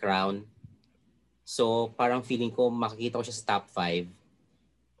Thailand crown. So parang feeling ko makikita ko siya sa top 5.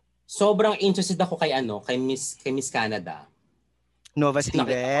 Sobrang interested ako kay Miss Canada. Nova Kasi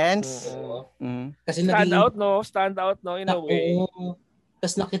Stevens. Kasi Stand out no in a way.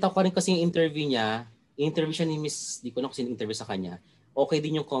 Tapos nakita ko rin kasi yung interview niya. Interview siya ni Miss, di ko na kasi interview sa kanya. Okay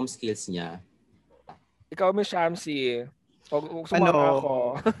din yung com skills niya. Ikaw, Miss Shamsi. O sumama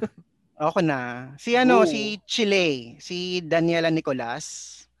ako. Ako na. Si Chile, si Daniela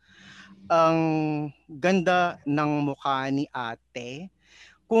Nicolas. Ang ganda ng mukha ni ate.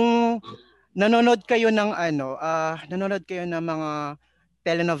 Kung nanonood kayo ng mga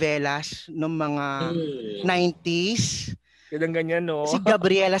telenovelas ng mga 90s. Ganyan, no? Si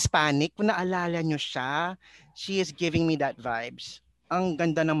Gabriela Spanik, kung naalala nyo siya, she is giving me that vibes. Ang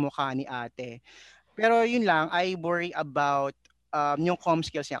ganda ng mukha ni ate. Pero yun lang, I worry about yung com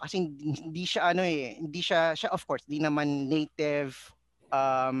skills niya kasi hindi siya of course, di naman native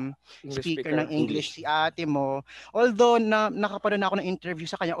speaker ng English si ate mo. Although nakapanood na ako ng interview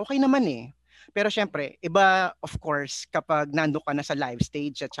sa kanya, okay naman eh. Pero syempre, iba of course kapag nando ka na sa live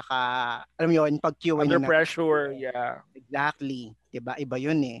stage at saka alam mo yun, pag Q&A under pressure, yeah. Exactly. Diba? Iba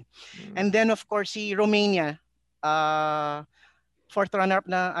yun eh. And then of course si Romania, fourth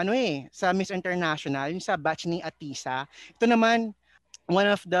runner-up na sa Miss International, yung sa batch ni Atisa. Ito naman, one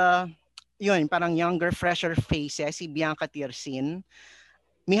of the parang younger, fresher faces, si Bianca Tirsin.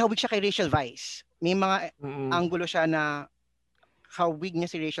 May hawig siya kay Rachel Weisz. May mga angulo siya na hawig niya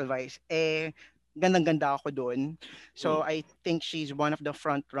si Rachel Weisz. Gandang-ganda ako doon. So I think she's one of the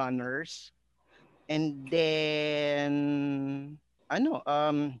front runners. And then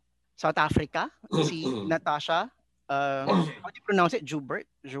South Africa, si Natasha. How do you pronounce it? Joubert?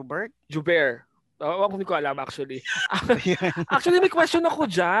 Hindi ko alam actually. Actually, may question ako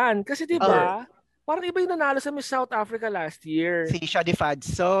dyan. Kasi diba, parang iba yung nanalo sa Miss South Africa last year. Si Shadi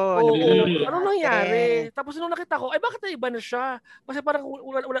Fadso. Ano nangyari? Tapos nung nakita ko, bakit na iba na siya? Kasi parang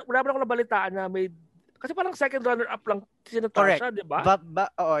wala pa akong nabalitaan na may... Kasi parang second runner-up lang si Natasha, di ba?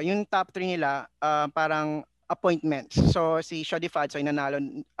 Yung top 3 nila, parang appointments. So si Shadi Fadso ay nanalo,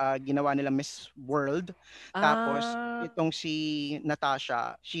 ginawa nila Miss World. Tapos itong si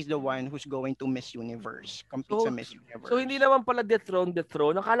Natasha, she's the one who's going to Miss Universe. Compete sa Miss Universe. So hindi naman pala dethrone.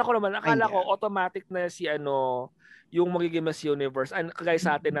 Akala ko automatic na si yung magiging Miss Universe. Kagaya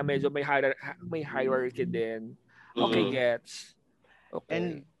sa atin na medyo may hierarchy din. Okay, gets. Okay.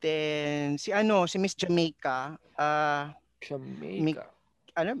 And then si Miss Jamaica,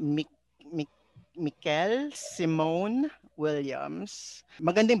 Mikel Simone Williams.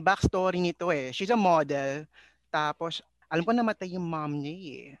 Magandang backstory nito eh. She's a model. Tapos alam ko namatay yung mom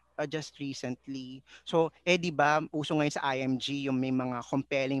niya just recently. So di ba uso ngayon sa IMG yung may mga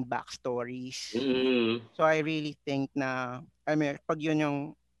compelling backstories. So I really think na pag yun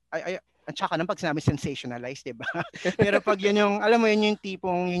yung at saka pag sinabi sensationalized, di ba? Pero pag yun yung, alam mo yun yung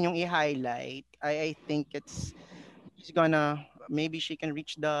tipong, yun yung i-highlight, I think she's gonna, maybe she can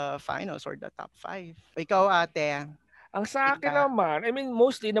reach the finals or the top 5. Ikaw, ate? Ang sa akin naman,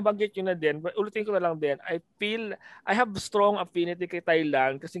 mostly nabanggit yun na din, but ulitin ko na lang din, I have strong affinity kay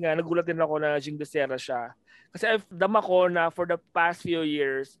Thailand kasi nga nagulat din ako na Jing Desera siya. Kasi dama ko na for the past few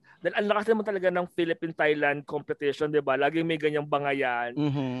years, dahil ang lakas naman talaga ng Philippine-Thailand competition, di ba? Laging may ganyang bangayan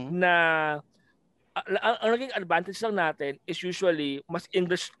na ang naging advantage lang natin is usually mas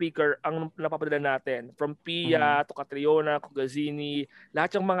English speaker ang napapadala natin. From Pia to Catriona, Cogazini,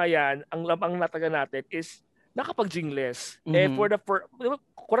 lahat yung mga yan, ang nataga natin is nakapag-Jingles.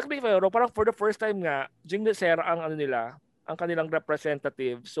 Correct me if I'm wrong, parang for the first time nga, Jingles Sera ang kanilang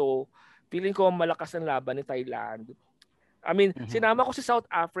representative. So, feeling ko malakas ang laban ni Thailand. Sinama ko si South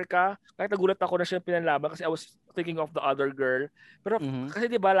Africa, kahit nagulat ako na siya pinanlaban kasi I was thinking of the other girl. Pero kasi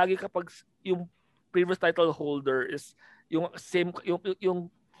 'di ba lagi kapag yung previous title holder is yung same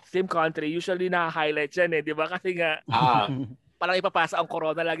country, usually na-highlight yan 'di ba? Kasi nga parang ipapasa ang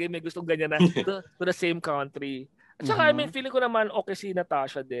corona, lagi may gustong ganyan na to the same country. At saka feeling ko naman okay si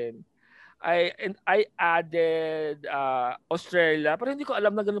Natasha din. I added Australia, pero hindi ko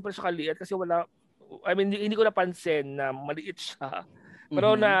alam na ganoon pa siya kaliit kasi hindi ko napansin na maliit siya.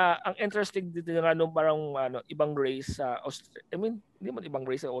 Pero ang interesting dito nga nung parang ibang race sa hindi man ibang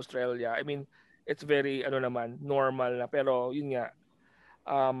race sa Australia. I mean, it's very naman normal na, pero yun nga.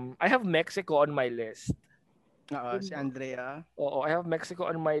 I have Mexico on my list. Si Andrea. Oo, I have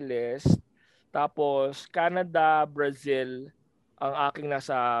Mexico on my list. Tapos Canada, Brazil ang aking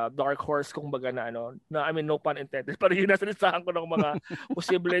nasa dark horse kung baga na I mean, no pun intended, pero yun nasa listahan ko ng mga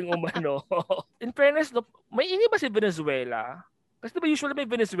posibleng umano. In fairness, may ini ba si Venezuela? Kasi diba usually may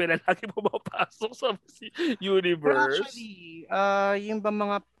Venezuela lagi pumapasok sa universe. But actually, yung ba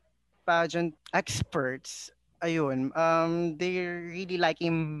mga pageant experts, ayun, they really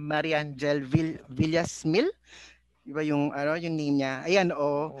liking Mariangel Villasmil. Iba yung yung name niya. Ayan,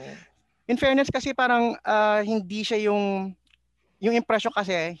 In fairness kasi parang hindi siya yung impression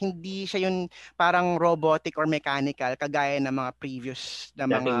kasi hindi siya yung parang robotic or mechanical kagaya ng mga previous na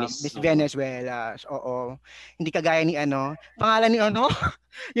mga Miss Venezuela. Oo. Hindi kagaya ni pangalan ni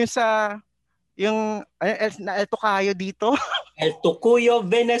yung El Tocayo dito. El Tocuyo,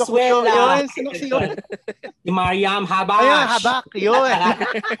 Venezuela. Sino yun? Si Mariam Habak. Ayun, Habak. Yun.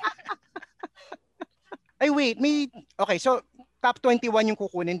 Ay, wait. Okay, so top 21 yung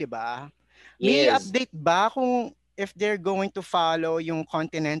kukunin, di ba? May update ba kung if they're going to follow yung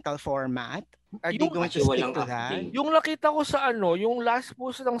continental format? Are they going to stick to that? Yung nakita ko sa yung last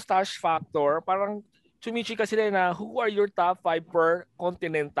post ng Stash Factor, parang sumichika sila na who are your top 5 per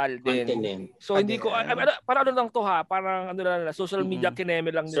continental din. So hindi ko para lang to ha, parang lang social media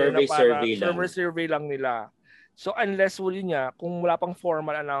kineme lang nila survey lang nila. So unless niya kung wala pang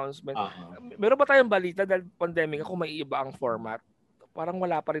formal announcement. Meron ba tayong balita dahil pandemic kung may iba ang format? Parang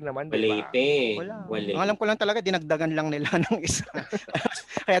wala pa rin naman, di ba? Wala. Ang alam ko lang talaga, dinagdagan lang nila ng isa.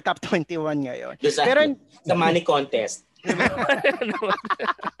 Kaya top 21 ngayon. Pero sa money contest.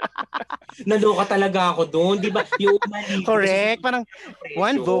 Naloka talaga ako doon, di ba? Correct. Parang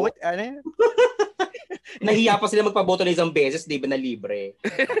one vote. Nahiya pa sila magpaboto na isang beses, di ba, na libre?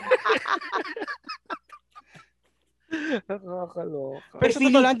 Nakakaloka. Pero sa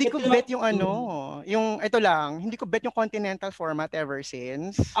totoo lang, hindi ko bet yung yung ito lang, hindi ko bet yung continental format ever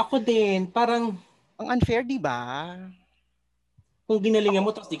since. Ako din, parang ang unfair, di ba? Kung ginalingan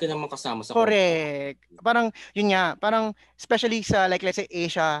mo, tapos di ka naman kasama sa correct. Parang, yun nga, parang especially sa like let's say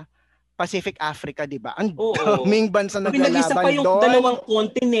Asia, Pacific, Africa, di ba? Ang daming bansa na naglalaban doon. Nag-isa pa yung dalawang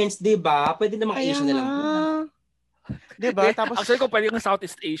continents, di ba? Pwede namang Asia na lang. Diba? Tapos actually kung pwede yung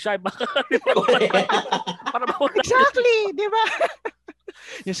Southeast Asia, baka exactly, diba?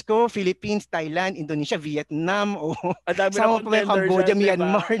 Diyos ko, Philippines, Thailand, Indonesia, Vietnam, sama pa may Cambodia,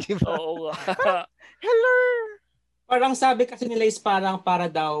 Myanmar, diba? Oo. Hello! Parang sabi kasi nila is parang para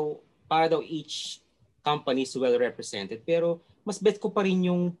daw each company is well represented, pero mas bet ko pa rin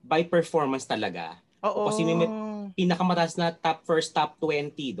yung by performance talaga. Oo. Kasi may pinakamataas na top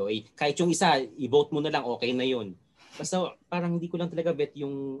 20 do. Kahit yung isa, i-vote mo na lang, okay na yun. Basta parang hindi ko lang talaga bet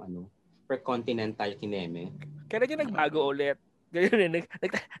yung per continental kineme. Kaya niya nagbago ulit. Ganyan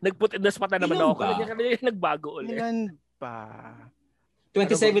nag-put in the spot na naman ako. Kaya niya nagbago ulit. Ilan ba?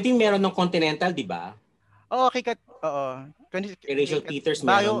 2017 meron ng continental, di ba? Oo. Rachel Peters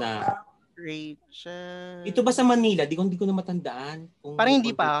meron na. Rachel. Ito ba sa Manila? Hindi ko na matandaan. Parang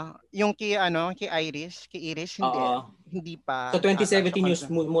hindi pa. Yung kay Iris, hindi. Hindi pa. So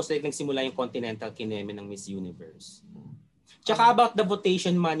 2017 most likely nagsimula yung continental kineme ng Miss Universe. Tsaka about the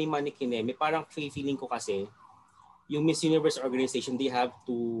votation money kineme, parang feeling ko kasi yung Miss Universe organization, they have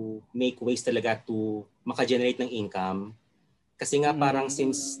to make ways talaga to maka-generate ng income. Kasi nga parang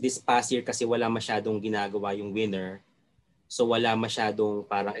since this past year kasi wala masyadong ginagawa yung winner. So wala masyadong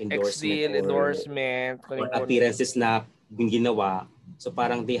parang endorsement or appearances na ginawa. So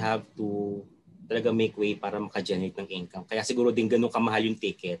parang they have to talaga make way para maka-generate ng income. Kaya siguro din ganun kamahal yung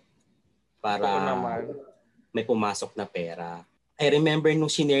ticket para may pumasok na pera. I remember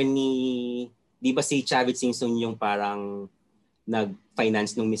nung shinare di ba si Chavit Singson yung parang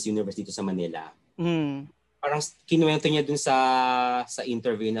nag-finance ng Miss Universe dito sa Manila. Parang kinuwento niya dun sa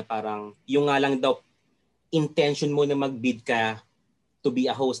interview na parang yung nga lang daw intention mo na mag-bid ka to be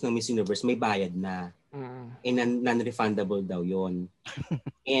a host ng Miss Universe, may bayad na. And non-refundable daw yon.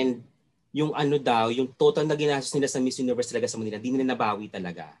 And yung yung total na ginastos nila sa Miss Universe talaga sa Manila, di nila nabawi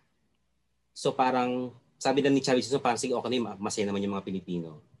talaga. So parang, sabi na ni Chavez, parang sige, okay na, masaya naman yung mga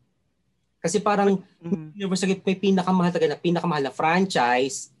Pilipino. Kasi parang, Universe may pinakamahal na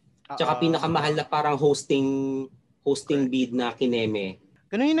franchise, tsaka pinakamahal na parang hosting bid na kineme.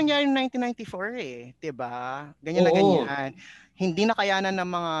 Ganun yung nangyari noong 1994 diba? Ganyan na ganyan. Hindi na kayanan ng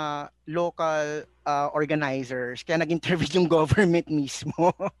mga local organizers, kaya nag-interview yung government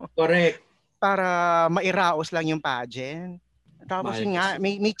mismo. Correct. Para mairaos lang yung pageant. Tapos Mahal yun nga,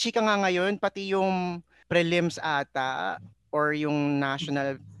 kasi. may chika nga ngayon, pati yung prelims ata or yung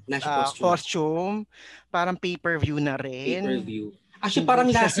national Costume. costume, parang pay-per-view na rin. Pay-per-view. Actually, Hindi parang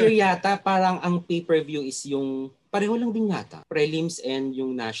siya- last year yata, parang ang pay-per-view is yung, pareho lang din yata, prelims and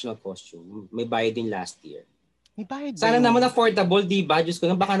yung national costume. May bayad din last year. May bayad ba Sana yung... naman affordable, di ba? Diyos ko,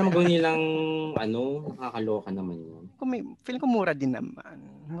 baka naman gawin nilang, nakakaloka naman yun. Feeling ko mura din naman.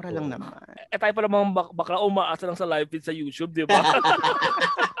 Mura lang Oo. naman. Tayo pa namang bakla umaasa lang sa live feed sa YouTube, di ba?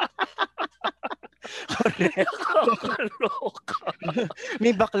 Kaloka.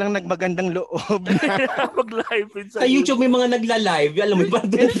 May baklang nagmagandang loob. Mag-live feed Sa YouTube may mga nagla-live, alam mo, parang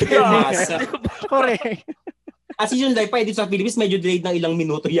doon fairness. Correct. As yung live pa, dito sa Philippines, medyo delayed ng ilang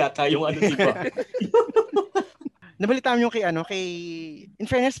minuto yata yung di ba? Nabalitaan yung kay in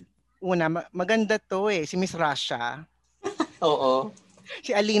fairness, maganda to si Miss Russia. Oo.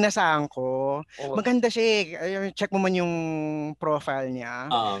 Si Alina Sangko. Oh. Maganda siya check mo man yung profile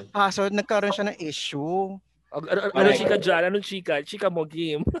niya. Kaso nagkaroon siya ng issue. Anong chika dyan? Anong chika? Chika mo,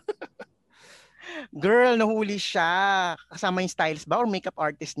 Kim. Girl, nahuli siya. Kasama yung stylist ba or makeup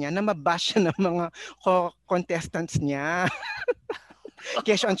artist niya na mabash siya ng mga contestants niya.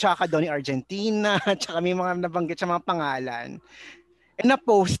 Kesyo ang tsaka daw ni Argentina. Tsaka may mga nabanggit sa mga pangalan.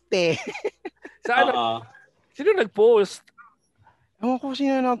 Na-poste. Saan? Sino nag-post? Ewan ko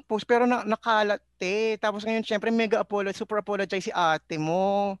sino nag-post pero nakalat Tapos ngayon syempre super apologize si ate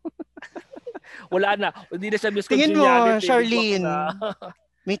mo. Wala na. Hindi na siya Miss Tingin mo, Congeniality. Charlene,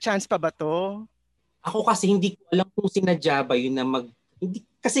 may chance pa ba to? Ako kasi hindi ko alam kung sinadya ba yun na hindi,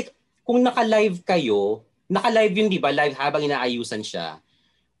 kasi kung naka-live kayo, naka-live yun, di ba? Live habang inaayusan siya.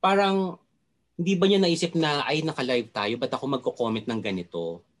 Parang, hindi ba niya naisip na, ay, naka-live tayo, ba't ako magko-comment ng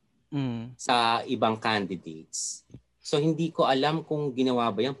ganito sa ibang candidates? So, hindi ko alam kung ginawa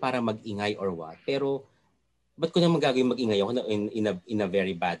ba yan para mag-ingay or what. Pero, ba't ko naman gagawin mag-ingay ako in a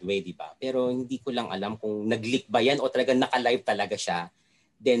very bad way, di ba? Pero, hindi ko lang alam kung nag-leak ba yan o talagang naka-live talaga siya.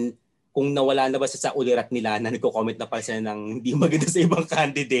 Then, kung nawala na ba sa ulirat nila na nagko-comment na pala sila ng hindi maganda sa ibang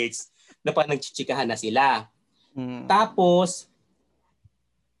candidates na parang nagchichikahan na sila. Tapos,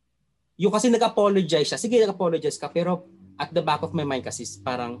 yung kasi nag-apologize siya. Sige, nag-apologize ka. Pero at the back of my mind kasi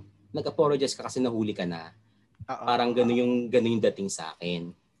parang nag-apologize ka kasi nahuli ka na. Parang ganun yung dating sa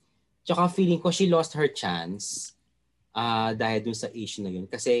akin. Tsaka feeling ko she lost her chance dahil dun sa issue na yun.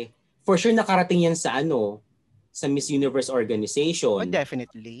 Kasi for sure nakarating yan sa sa Miss Universe organization. Oh,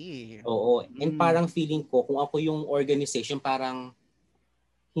 definitely. Oo. And parang feeling ko, kung ako yung organization, parang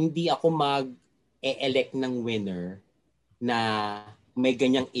hindi ako mag-elect ng winner na may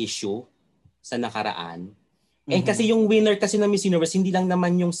ganyang issue sa nakaraan. And kasi yung winner kasi ng Miss Universe, hindi lang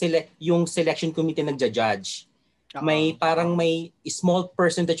naman yung selection committee nagja-judge. May parang may small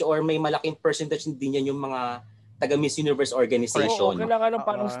percentage or may malaking percentage din yan yung mga taga Miss Universe organization. Oo, kailangan ng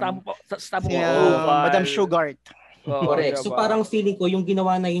parang stamp Madam Sugart. Correct. So parang feeling ko yung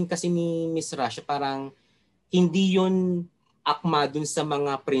ginawa na yun kasi ni Miss Russia, parang hindi yun akma dun sa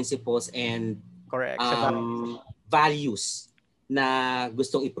mga principles and values na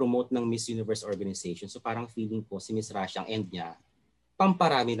gustong i-promote ng Miss Universe organization. So parang feeling ko si Miss Russia, ang end niya,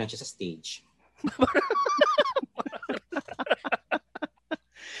 pamparami lang siya sa stage.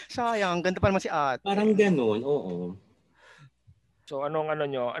 Sayang, ganda pa naman si ate. Parang ganun, oo. So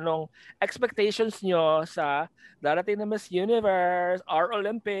anong expectations nyo sa darating na Miss Universe, our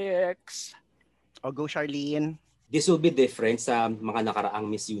Olympics? Go Charlene. This will be different sa mga nakaraang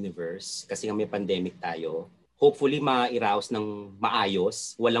Miss Universe kasi nga may pandemic tayo. Hopefully ma-iraos ng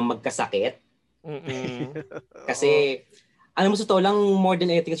maayos, walang magkasakit. Kasi alam mo sa totoo lang, more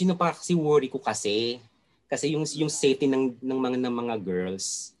than anything, sino pa kasi worry ko kasi yung safety ng mga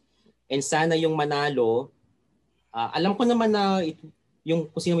girls. And sana yung manalo, alam ko naman na yung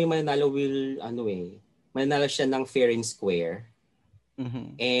kung sino may mananalo will mananalo siya ng fair and square.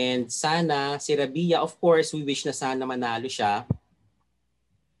 And sana si Rabia, of course, we wish na sana manalo siya.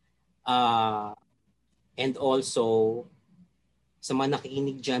 And also sa mga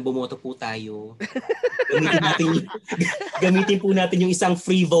nakikinig dyan, bumoto po tayo. Gamitin po natin yung isang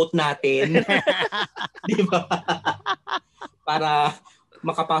free vote natin. Di ba? Para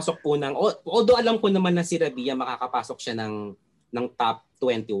makapasok po although alam ko naman na si Rabia makakapasok siya ng top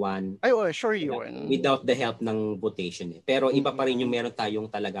 21. Ay, sure yun. Without the help ng votation. Pero iba pa rin yung meron tayong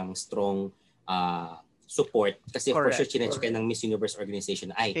talagang strong support. Kasi for sure, chinecheck ng Miss Universe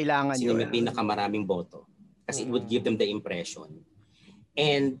organization ay kailangan sino may yun. pinakamaraming boto. Kasi it would give them the impression.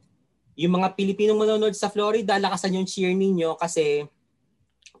 And yung mga Pilipinong manonood sa Florida, lakasan yung cheer ninyo kasi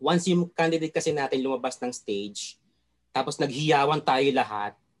once yung candidate kasi natin lumabas ng stage, tapos naghiyawan tayo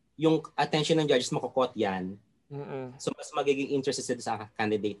lahat, yung attention ng judges makukot yan, Mm-mm. So mas magiging interested sa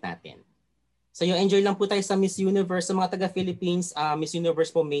candidate natin. So yung enjoy lang po tayo sa Miss Universe. Sa mga taga-Philippines, Miss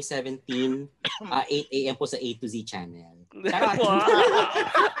Universe po May 17, 8 a.m. po sa A to Z channel. Charot!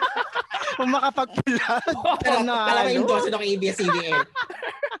 Kung makapag-plug. Talaga endorse ako kay ABS-CBN.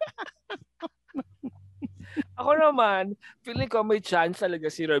 Ako naman, feeling ko may chance talaga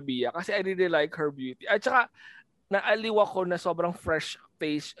si Rabia kasi I really like her beauty. At saka, naaliw ako na sobrang fresh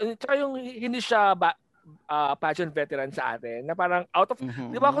face. At saka yung hindi siya pageant veteran sa atin na parang out of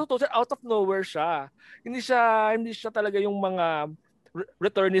di ba ako tutusin out of nowhere siya. Hindi siya talaga yung mga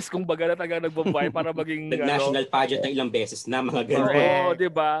returnees kumbaga na taga nagbabay para maging national pageant na ilang beses na mga ganun. Oo, di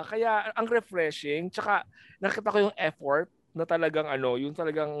ba? Kaya ang refreshing, tsaka nakita ko yung effort na talagang yung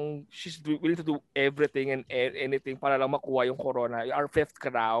talagang she's willing to do everything and anything para lang makuha yung corona, our 5th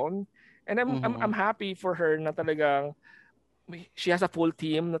crown. And I'm happy for her na talagang she has a full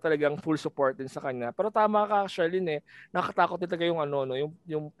team na talagang full support din sa kanya. Pero tama ka, Charlene, nakatakot din talaga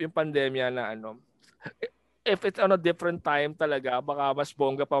yung pandemya na if it's on a different time talaga, baka mas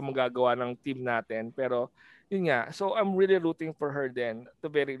bongga pa magagawa ng team natin. Pero yun nga, so I'm really rooting for her then, at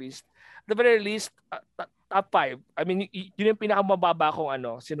the very least, top 5. I mean, yun yung pinakamababa kong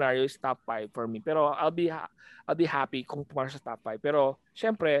scenario is top 5 for me. Pero I'll be happy kung pumasok sa top 5. Pero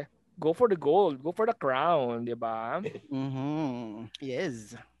syempre, go for the gold, go for the crown, di ba?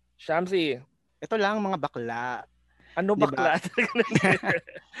 Yes. Shamsi. Ito lang mga bakla. Ano bakla?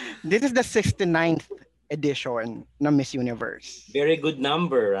 This is the 69th edition ng Miss Universe. Very good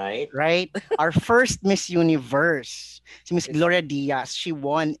number, right? Right? Our first Miss Universe, si Miss Gloria Diaz, she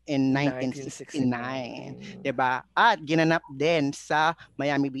won in 1969. Diba? At ginanap din sa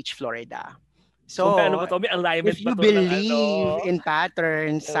Miami Beach, Florida. So, paano ba to? May alignment if you ba to believe in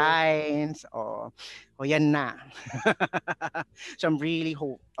patterns, signs, yan na. So I'm really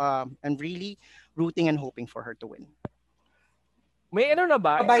rooting and hoping for her to win. May na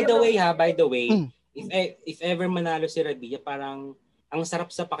ba? By the way, if ever manalo si Rabia, parang ang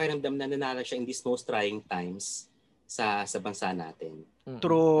sarap sa pakiramdam na nanalo siya in these most trying times sa bansa natin.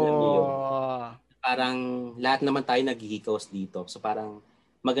 True. Parang lahat naman tayo naghihikaos dito. So parang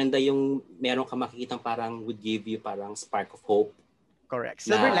maganda yung meron ka makikitang parang would give you parang spark of hope. Correct.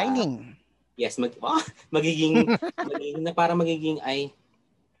 Silver lining. Yes, magiging na parang magiging ay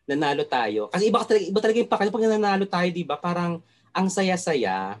nanalo tayo. Kasi iba talaga yung pakiramdam pag nanalo tayo, di ba? Parang ang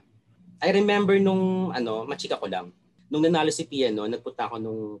saya-saya. I remember nung machika ko lang. Nung nanalo si Piano, nagpunta ako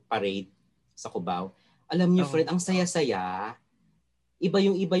nung parade sa Cubao. Alam niyo, Fred, ang saya-saya. Iba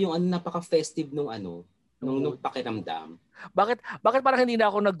yung napaka-festive nung pakiramdam. Bakit parang hindi na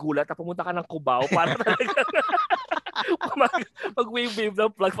ako naggulat na pumunta ka ng Cubao para talaga mag-wave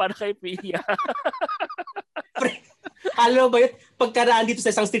ng flag para kay Pia. Alam mo ba yun? Pagkaraan dito sa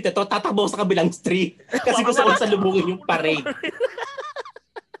isang street ito, tatakbo sa kabilang street. Kasi gusto ko salubungin yung parade.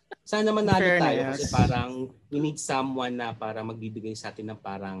 Sana manalo tayo kasi parang we need someone na para magbibigay sa atin ng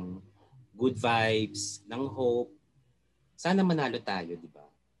parang good vibes, ng hope. Sana manalo tayo, di ba?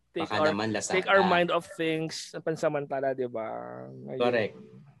 Take our mind off things na pansamantala, di ba? Correct.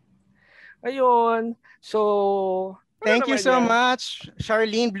 Ayun. So, thank you so much,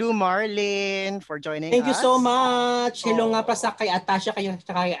 Charlene Blue Marlin, for joining us. Thank you so much. Hello nga pa sa kay Atasha, kay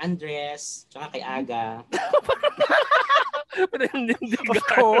Andres, tsaka kay Aga. Of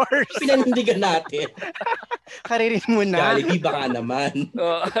course. Pinanindigan natin. Karirin mo na. Jollibee baka naman.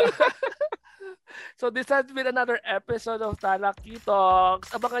 So this has been another episode of Talaki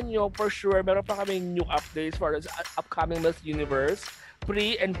Talks. Abangan nyo for sure. Meron pa kaming new updates for the upcoming Miss Universe.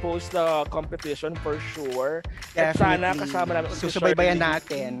 Pre and post the competition for sure. At sana kasama namin. Susubaybayan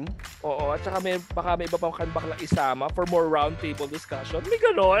natin. Oo. At saka baka may iba pang baklang isama for more roundtable discussion. May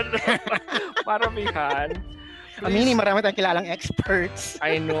ganon. Paramihan. Amini, marami tayong kilalang experts.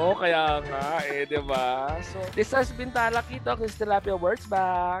 I know, kaya nga diba? So this has been Talaki Talks. This is Tilapia Words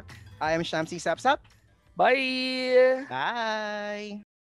Back. I am Shamsi Sapsap. Bye! Bye!